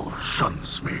Ido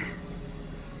shuns me.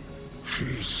 She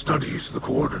studies the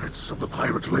coordinates of the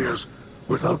pirate lairs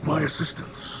without my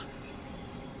assistance.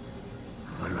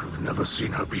 I have never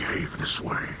seen her behave this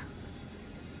way.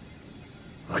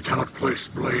 I cannot place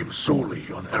blame solely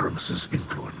on Aramis's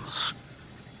influence.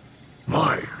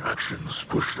 My actions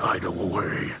pushed Ido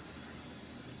away,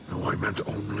 though I meant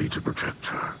only to protect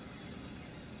her.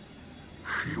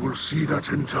 She will see that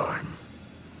in time.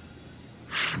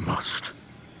 She must.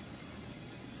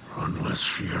 Unless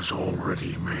she has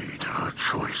already made her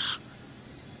choice.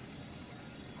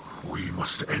 We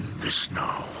must end this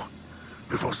now,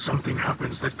 before something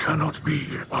happens that cannot be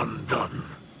undone.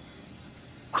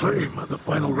 Claim the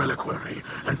final reliquary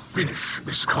and finish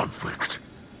this conflict.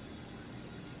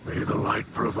 May the light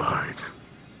provide.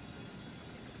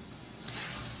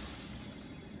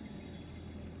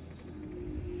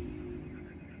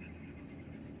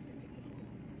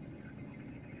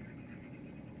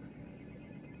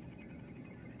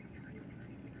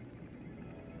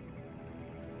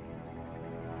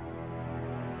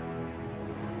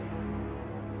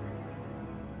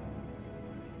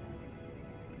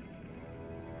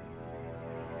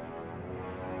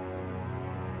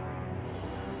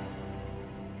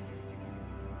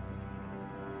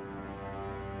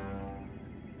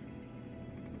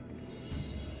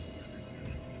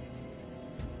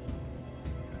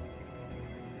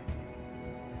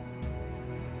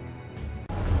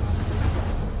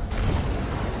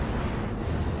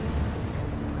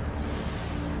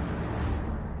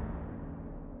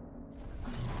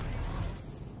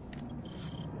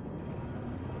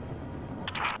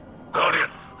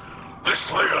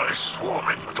 This is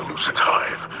swarming with the Lucent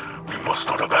Hive. We must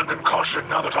not abandon caution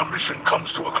now that our mission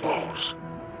comes to a close.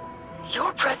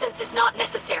 Your presence is not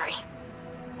necessary.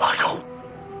 Ido,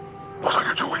 what are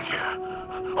you doing here?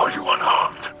 Are you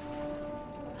unharmed?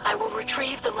 I will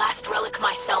retrieve the last relic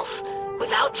myself,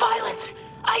 without violence.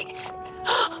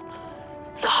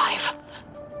 The Hive.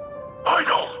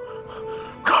 Ido!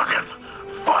 Guardian,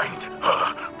 find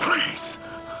her, please!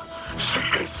 She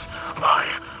is my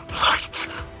light!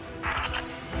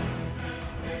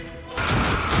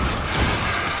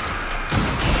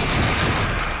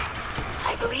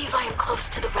 I believe I am close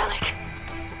to the relic.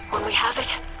 When we have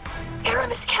it,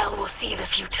 Aramis Kell will see the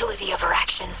futility of her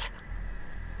actions.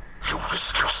 You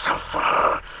risk yourself for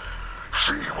her.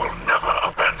 She will never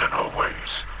abandon her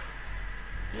ways.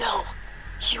 No,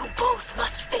 you both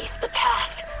must face the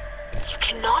past. You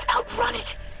cannot outrun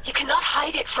it. You cannot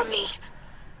hide it from me.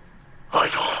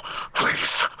 Ido,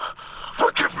 please,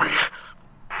 forgive me.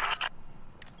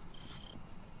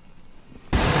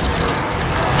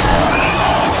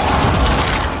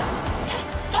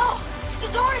 No! The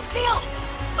door is sealed!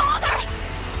 Father!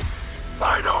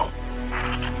 Ido!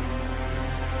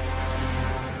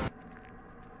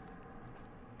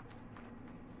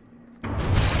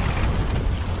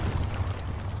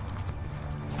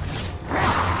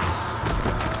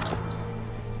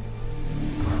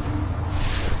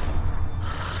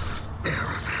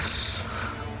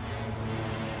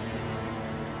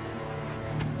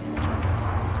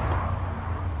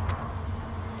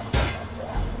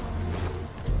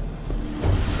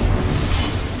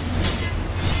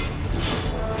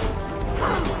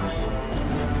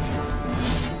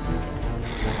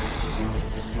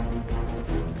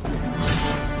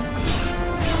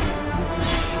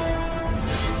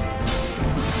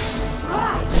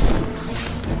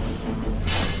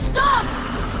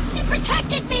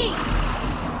 Protected me!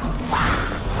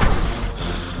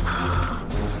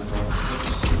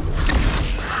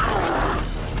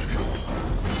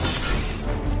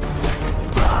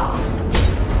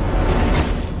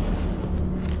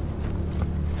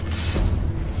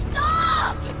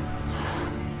 Stop!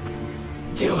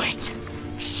 Do it.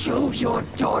 Show your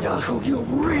daughter who you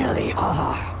really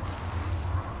are.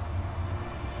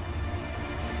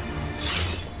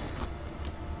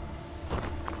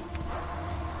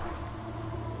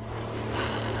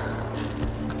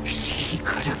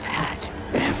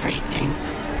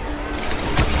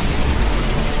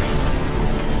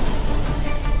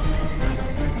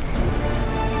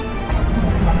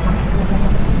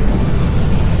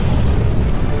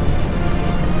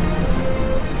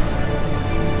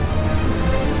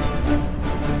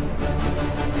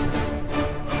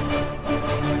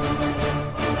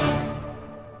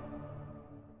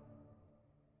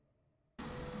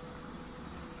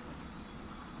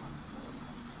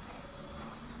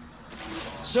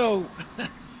 So,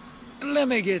 let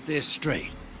me get this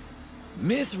straight.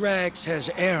 Mithrax has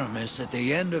Aramis at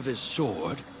the end of his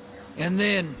sword, and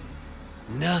then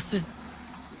nothing?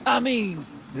 I mean,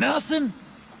 nothing?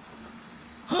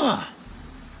 Huh.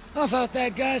 I thought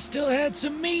that guy still had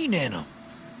some mean in him.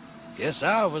 Guess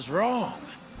I was wrong.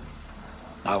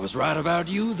 I was right about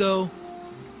you, though.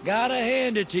 Gotta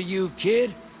hand it to you,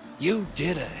 kid. You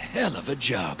did a hell of a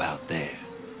job out there.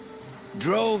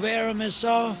 Drove Aramis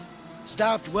off,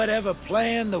 stopped whatever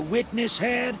plan the Witness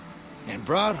had, and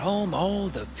brought home all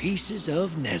the pieces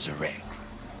of Nezarec.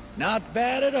 Not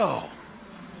bad at all.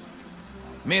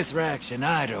 Mithrax and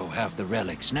Ido have the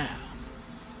relics now.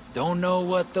 Don't know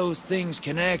what those things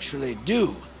can actually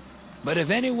do, but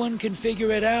if anyone can figure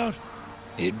it out,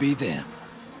 it'd be them.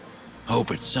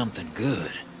 Hope it's something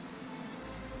good.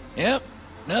 Yep,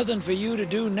 nothing for you to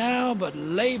do now but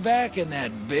lay back in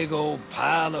that big old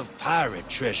pile of pirate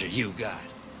treasure you got.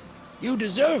 You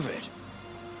deserve it.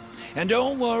 And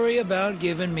don't worry about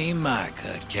giving me my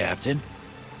cut, Captain.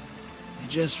 It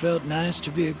just felt nice to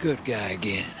be a good guy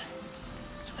again.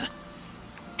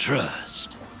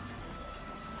 Trust.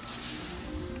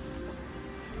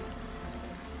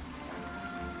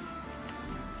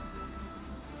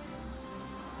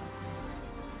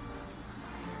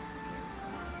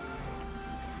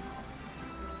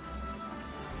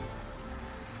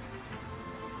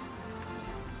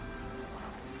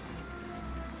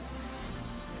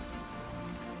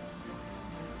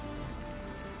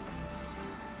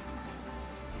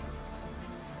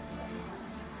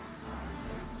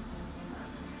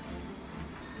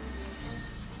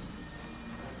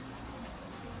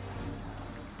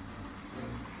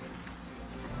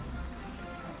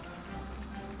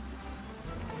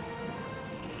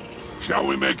 Shall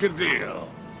we make a deal?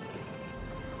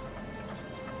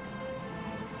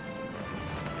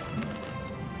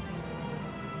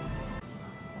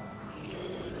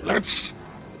 Let's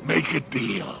make a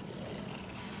deal.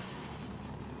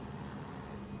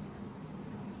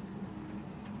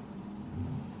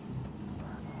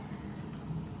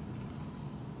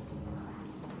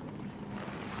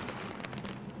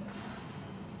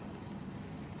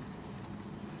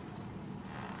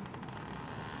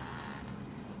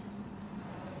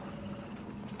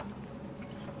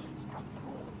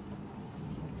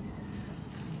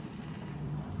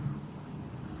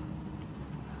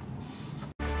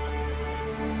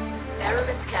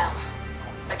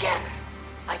 Again,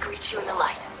 I greet you in the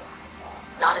light.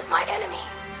 Not as my enemy,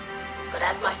 but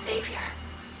as my savior.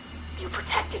 You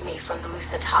protected me from the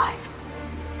Lucent Hive.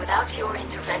 Without your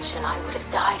intervention, I would have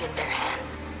died at their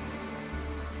hands.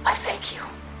 I thank you.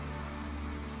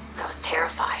 I was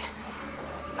terrified.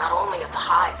 Not only of the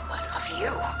Hive, but of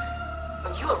you.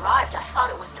 When you arrived, I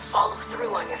thought it was to follow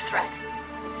through on your threat.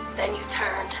 Then you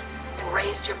turned and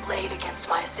raised your blade against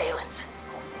my assailants.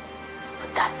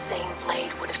 But that same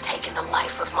blade would have taken the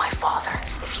life of my father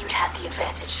if you'd had the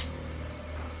advantage.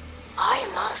 I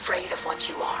am not afraid of what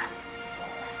you are,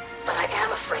 but I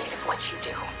am afraid of what you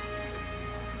do.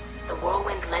 The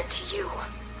whirlwind led to you.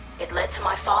 It led to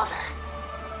my father,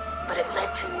 but it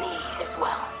led to me as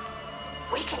well.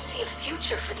 We can see a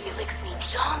future for the Elixir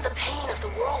beyond the pain of the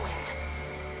whirlwind,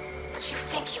 but you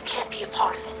think you can't be a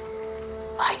part of it.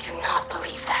 I do not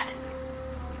believe that.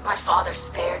 My father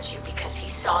spared you because he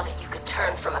saw that you could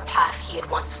turn from a path he had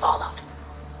once followed.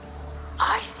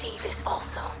 I see this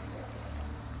also.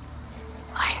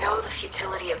 I know the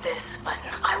futility of this, but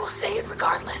I will say it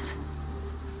regardless.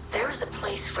 There is a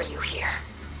place for you here.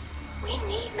 We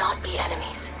need not be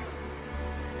enemies.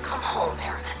 Come home,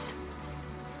 Aramis.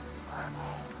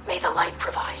 May the light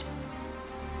provide.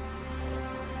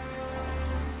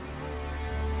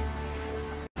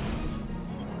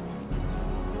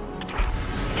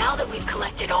 Now that we've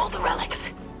collected all the relics,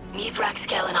 Mithrax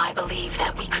and I believe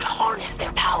that we could harness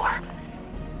their power.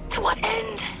 To what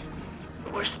end,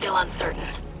 we're still uncertain.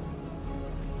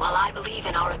 While I believe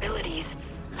in our abilities,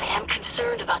 I am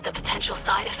concerned about the potential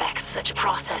side effects such a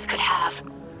process could have.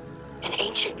 An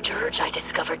ancient dirge I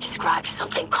discovered described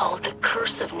something called the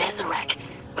Curse of Nezarec,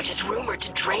 which is rumored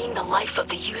to drain the life of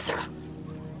the user.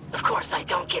 Of course, I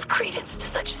don't give credence to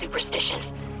such superstition.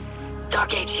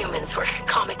 Dark Age humans were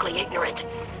comically ignorant.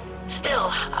 Still,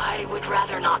 I would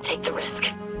rather not take the risk.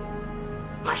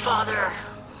 My father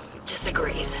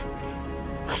disagrees.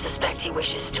 I suspect he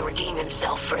wishes to redeem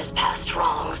himself for his past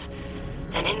wrongs,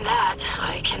 and in that,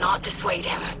 I cannot dissuade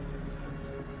him.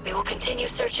 We will continue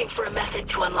searching for a method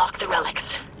to unlock the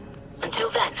relics. Until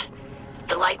then,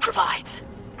 the light provides.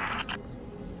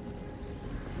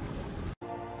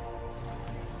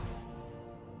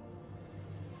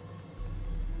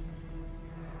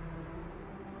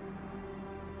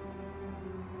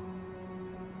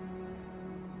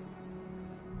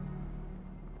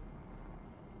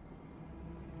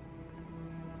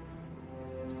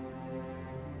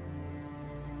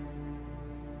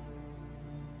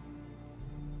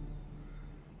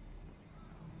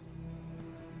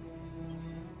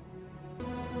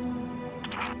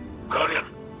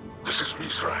 is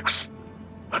Mithrax,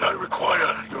 and I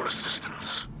require your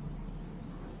assistance.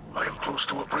 I am close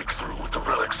to a breakthrough with the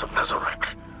relics of Nezarec,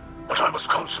 but I must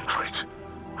concentrate,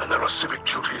 and there are civic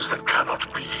duties that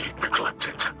cannot be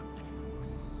neglected.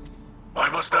 I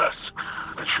must ask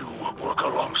that you work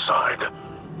alongside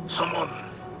someone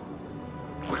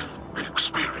with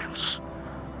experience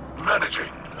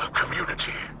managing a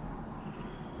community.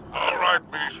 All right,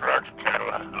 Mithrax,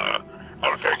 Kel.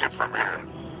 I'll take it from here.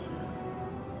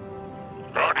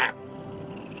 Guardian,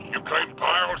 you claimed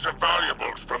piles of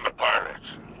valuables from the pirates.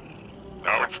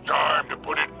 Now it's time to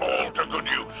put it all to good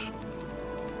use.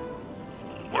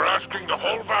 We're asking the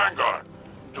whole Vanguard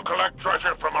to collect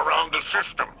treasure from around the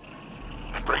system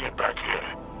and bring it back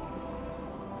here.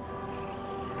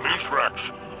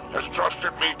 Mithrax has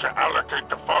trusted me to allocate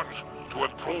the funds to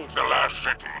improve the last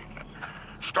city,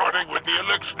 starting with the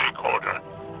Elixnik Order.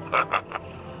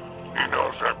 He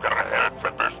knows I've got a head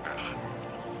for business.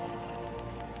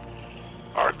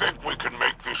 I think we can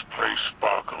make this place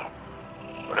sparkle,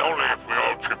 but only if we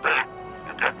all chip in.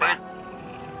 You get me?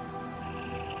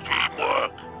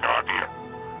 Teamwork, Guardian.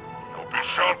 Don't be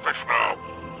selfish now.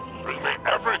 Bring me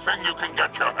everything you can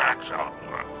get your hands on.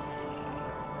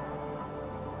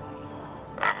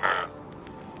 And,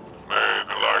 may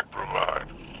the light provide.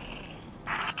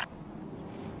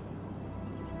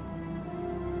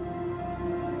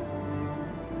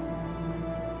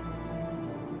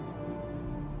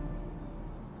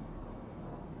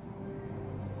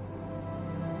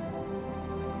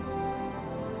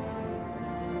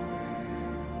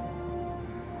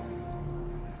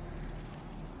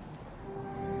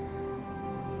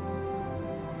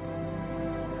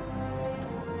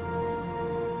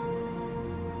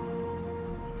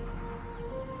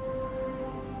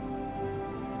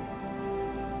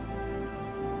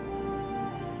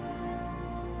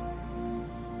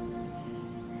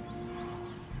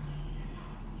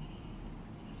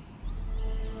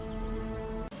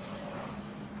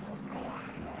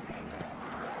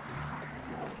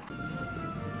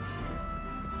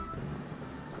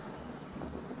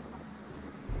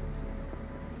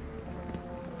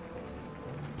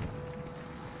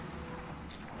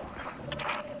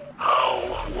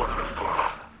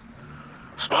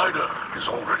 Spider is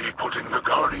already putting the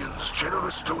Guardian's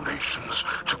generous donations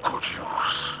to good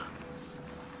use.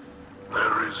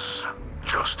 There is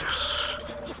justice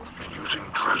in using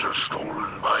treasure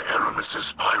stolen by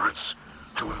Aramis's pirates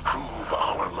to improve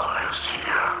our lives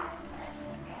here.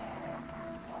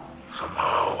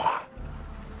 Somehow,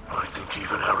 I think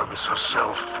even Aramis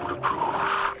herself would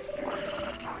approve.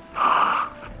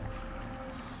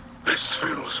 This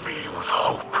fills me with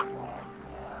hope.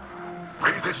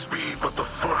 May this be but the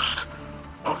first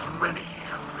of many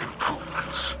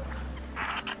improvements.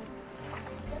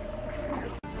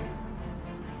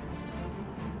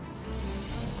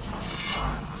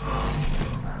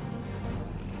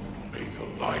 May the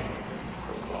light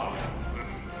provide.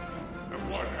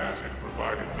 And what has it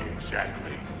provided me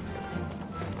exactly?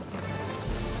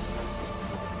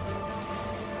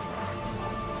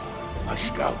 My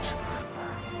scouts.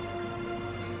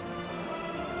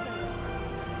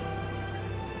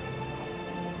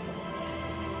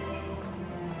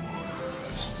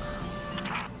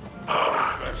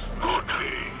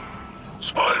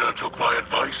 Spider took my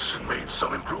advice and made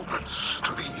some improvements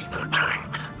to the ether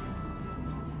tank.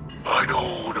 I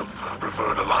know would have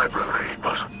preferred a library,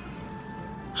 but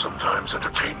sometimes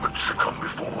entertainment should come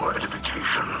before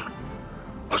edification.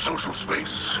 A social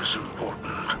space is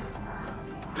important.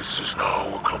 This is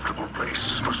now a comfortable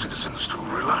place for citizens to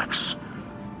relax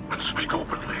and speak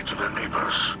openly to their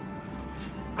neighbors.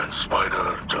 And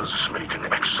Spider does make an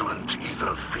excellent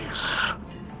ether fizz.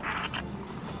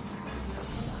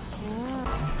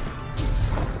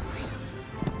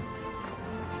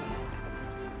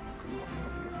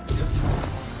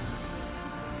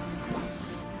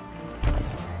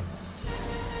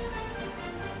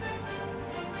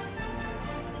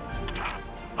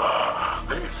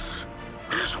 This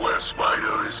is where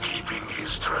Spider is keeping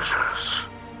his treasures.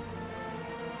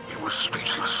 He was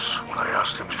speechless when I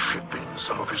asked him to ship in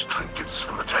some of his trinkets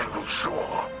from the Tangled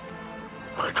Shore.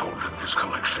 I told him his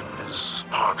collection is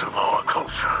part of our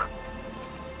culture.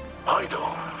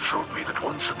 Ido showed me that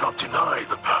one should not deny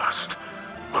the past,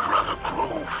 but rather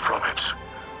grow from it.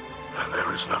 And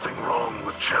there is nothing wrong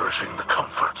with cherishing the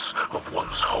comforts of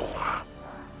one's home.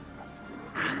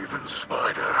 Even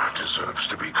Spider deserves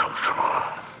to be comfortable.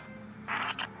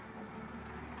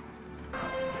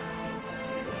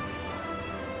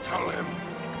 Tell him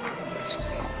I'm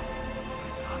listening,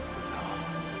 but not for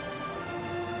long.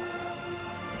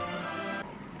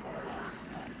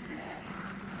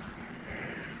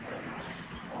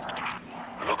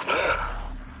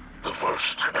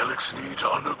 First, Alex need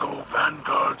to undergo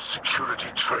Vanguard security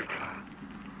training.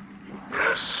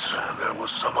 Yes, there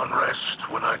was some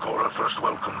unrest when Igora first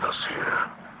welcomed us here.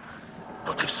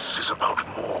 But this is about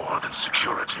more than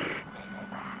security.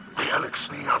 The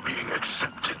Elixni are being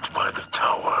accepted by the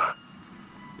Tower.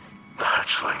 The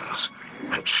hatchlings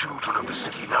and children of the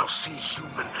city now see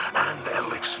human and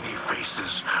Elixni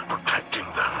faces protecting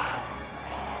them.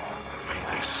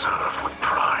 May they serve with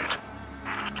pride.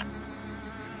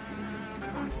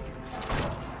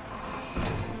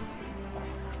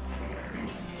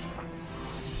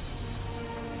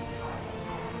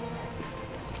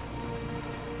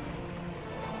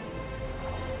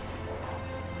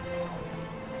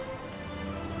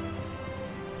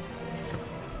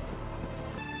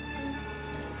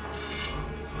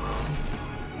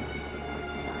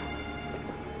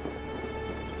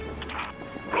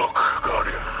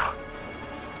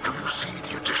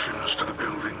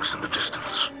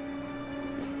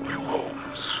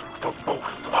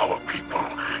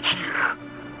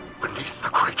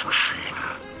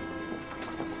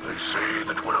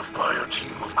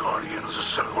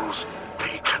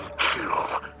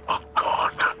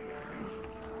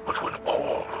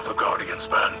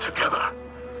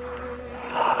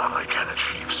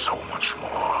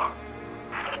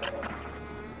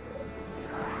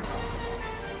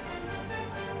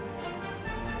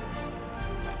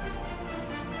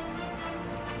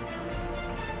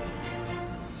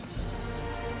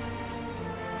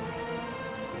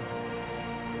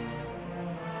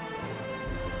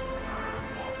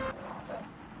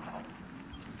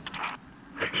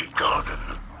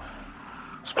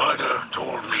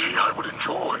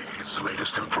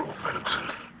 Latest improvement,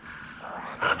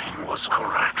 and he was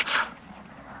correct.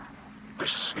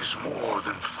 This is more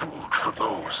than food for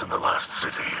those in the last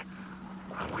city,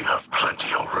 and we have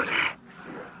plenty already.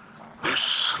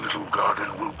 This little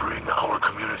garden will bring our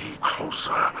community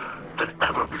closer than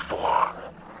ever before.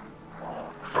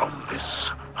 From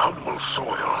this humble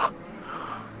soil,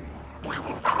 we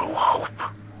will grow hope.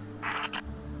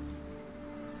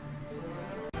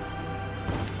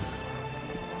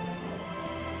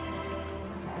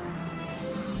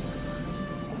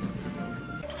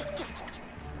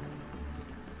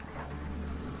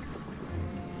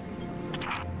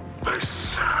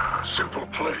 This simple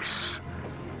place,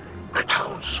 a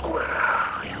town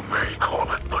square, you may call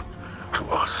it, but to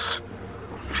us,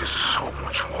 it is so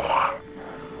much more.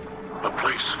 A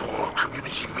place for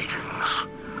community meetings,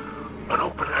 an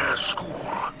open-air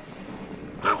school.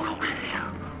 There will be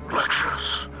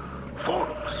lectures,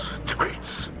 forums,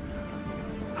 debates,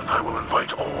 and I will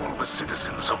invite all the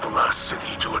citizens of the last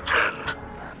city to attend.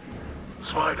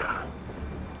 Spider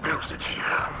built it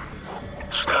here,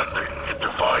 standing in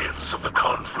defiance of the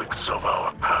conflicts of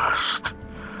our past.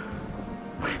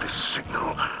 May this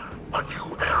signal a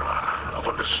new era of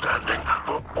understanding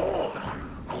for all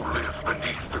who live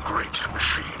beneath the great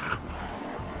machine.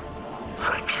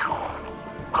 Thank you,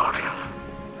 Guardian.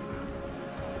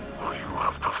 For you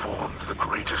have performed the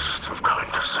greatest of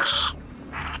kindnesses.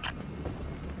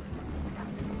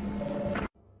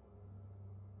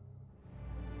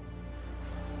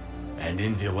 And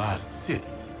in the last city,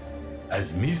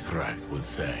 as Mithrax would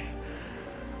say,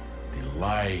 the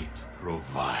light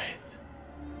provides.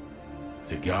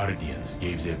 The Guardians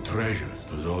gave their treasures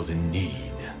to those in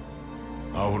need.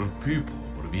 Our people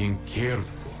were being cared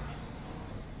for.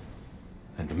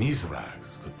 And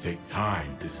Mithrax could take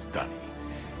time to study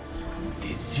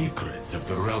the secrets of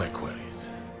the reliquaries.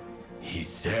 He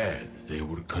said they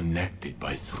were connected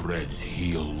by threads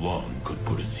he alone could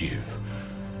perceive,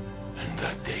 and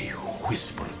that they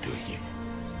whispered to him.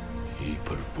 He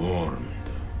performed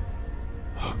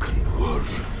a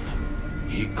conversion.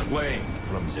 He claimed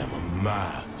from them a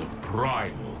mass of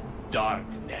primal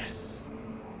darkness.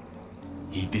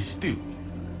 He distilled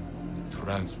it,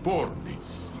 transformed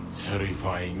its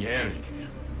terrifying energy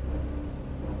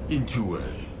into a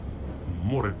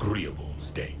more agreeable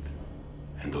state.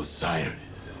 And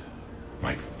Osiris,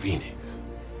 my phoenix,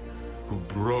 who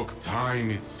broke time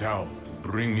itself to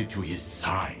bring me to his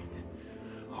side,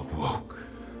 awoke.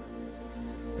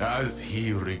 As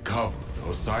he recovered,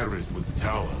 Osiris would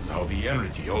tell us how the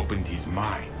energy opened his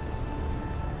mind.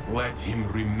 Let him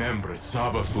remember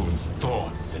Savathun's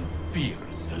thoughts and fears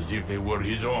as if they were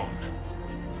his own.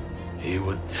 He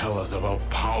would tell us about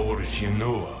power she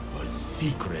knew of, a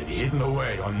secret hidden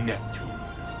away on Neptune.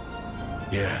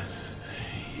 Yes,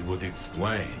 he would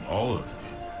explain all of this.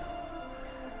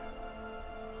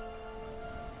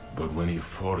 But when he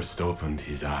first opened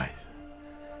his eyes,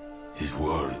 his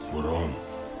words were only,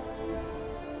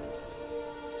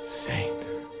 "Saint,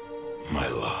 my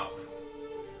love."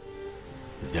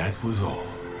 That was all.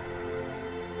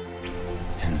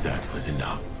 And that was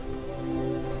enough.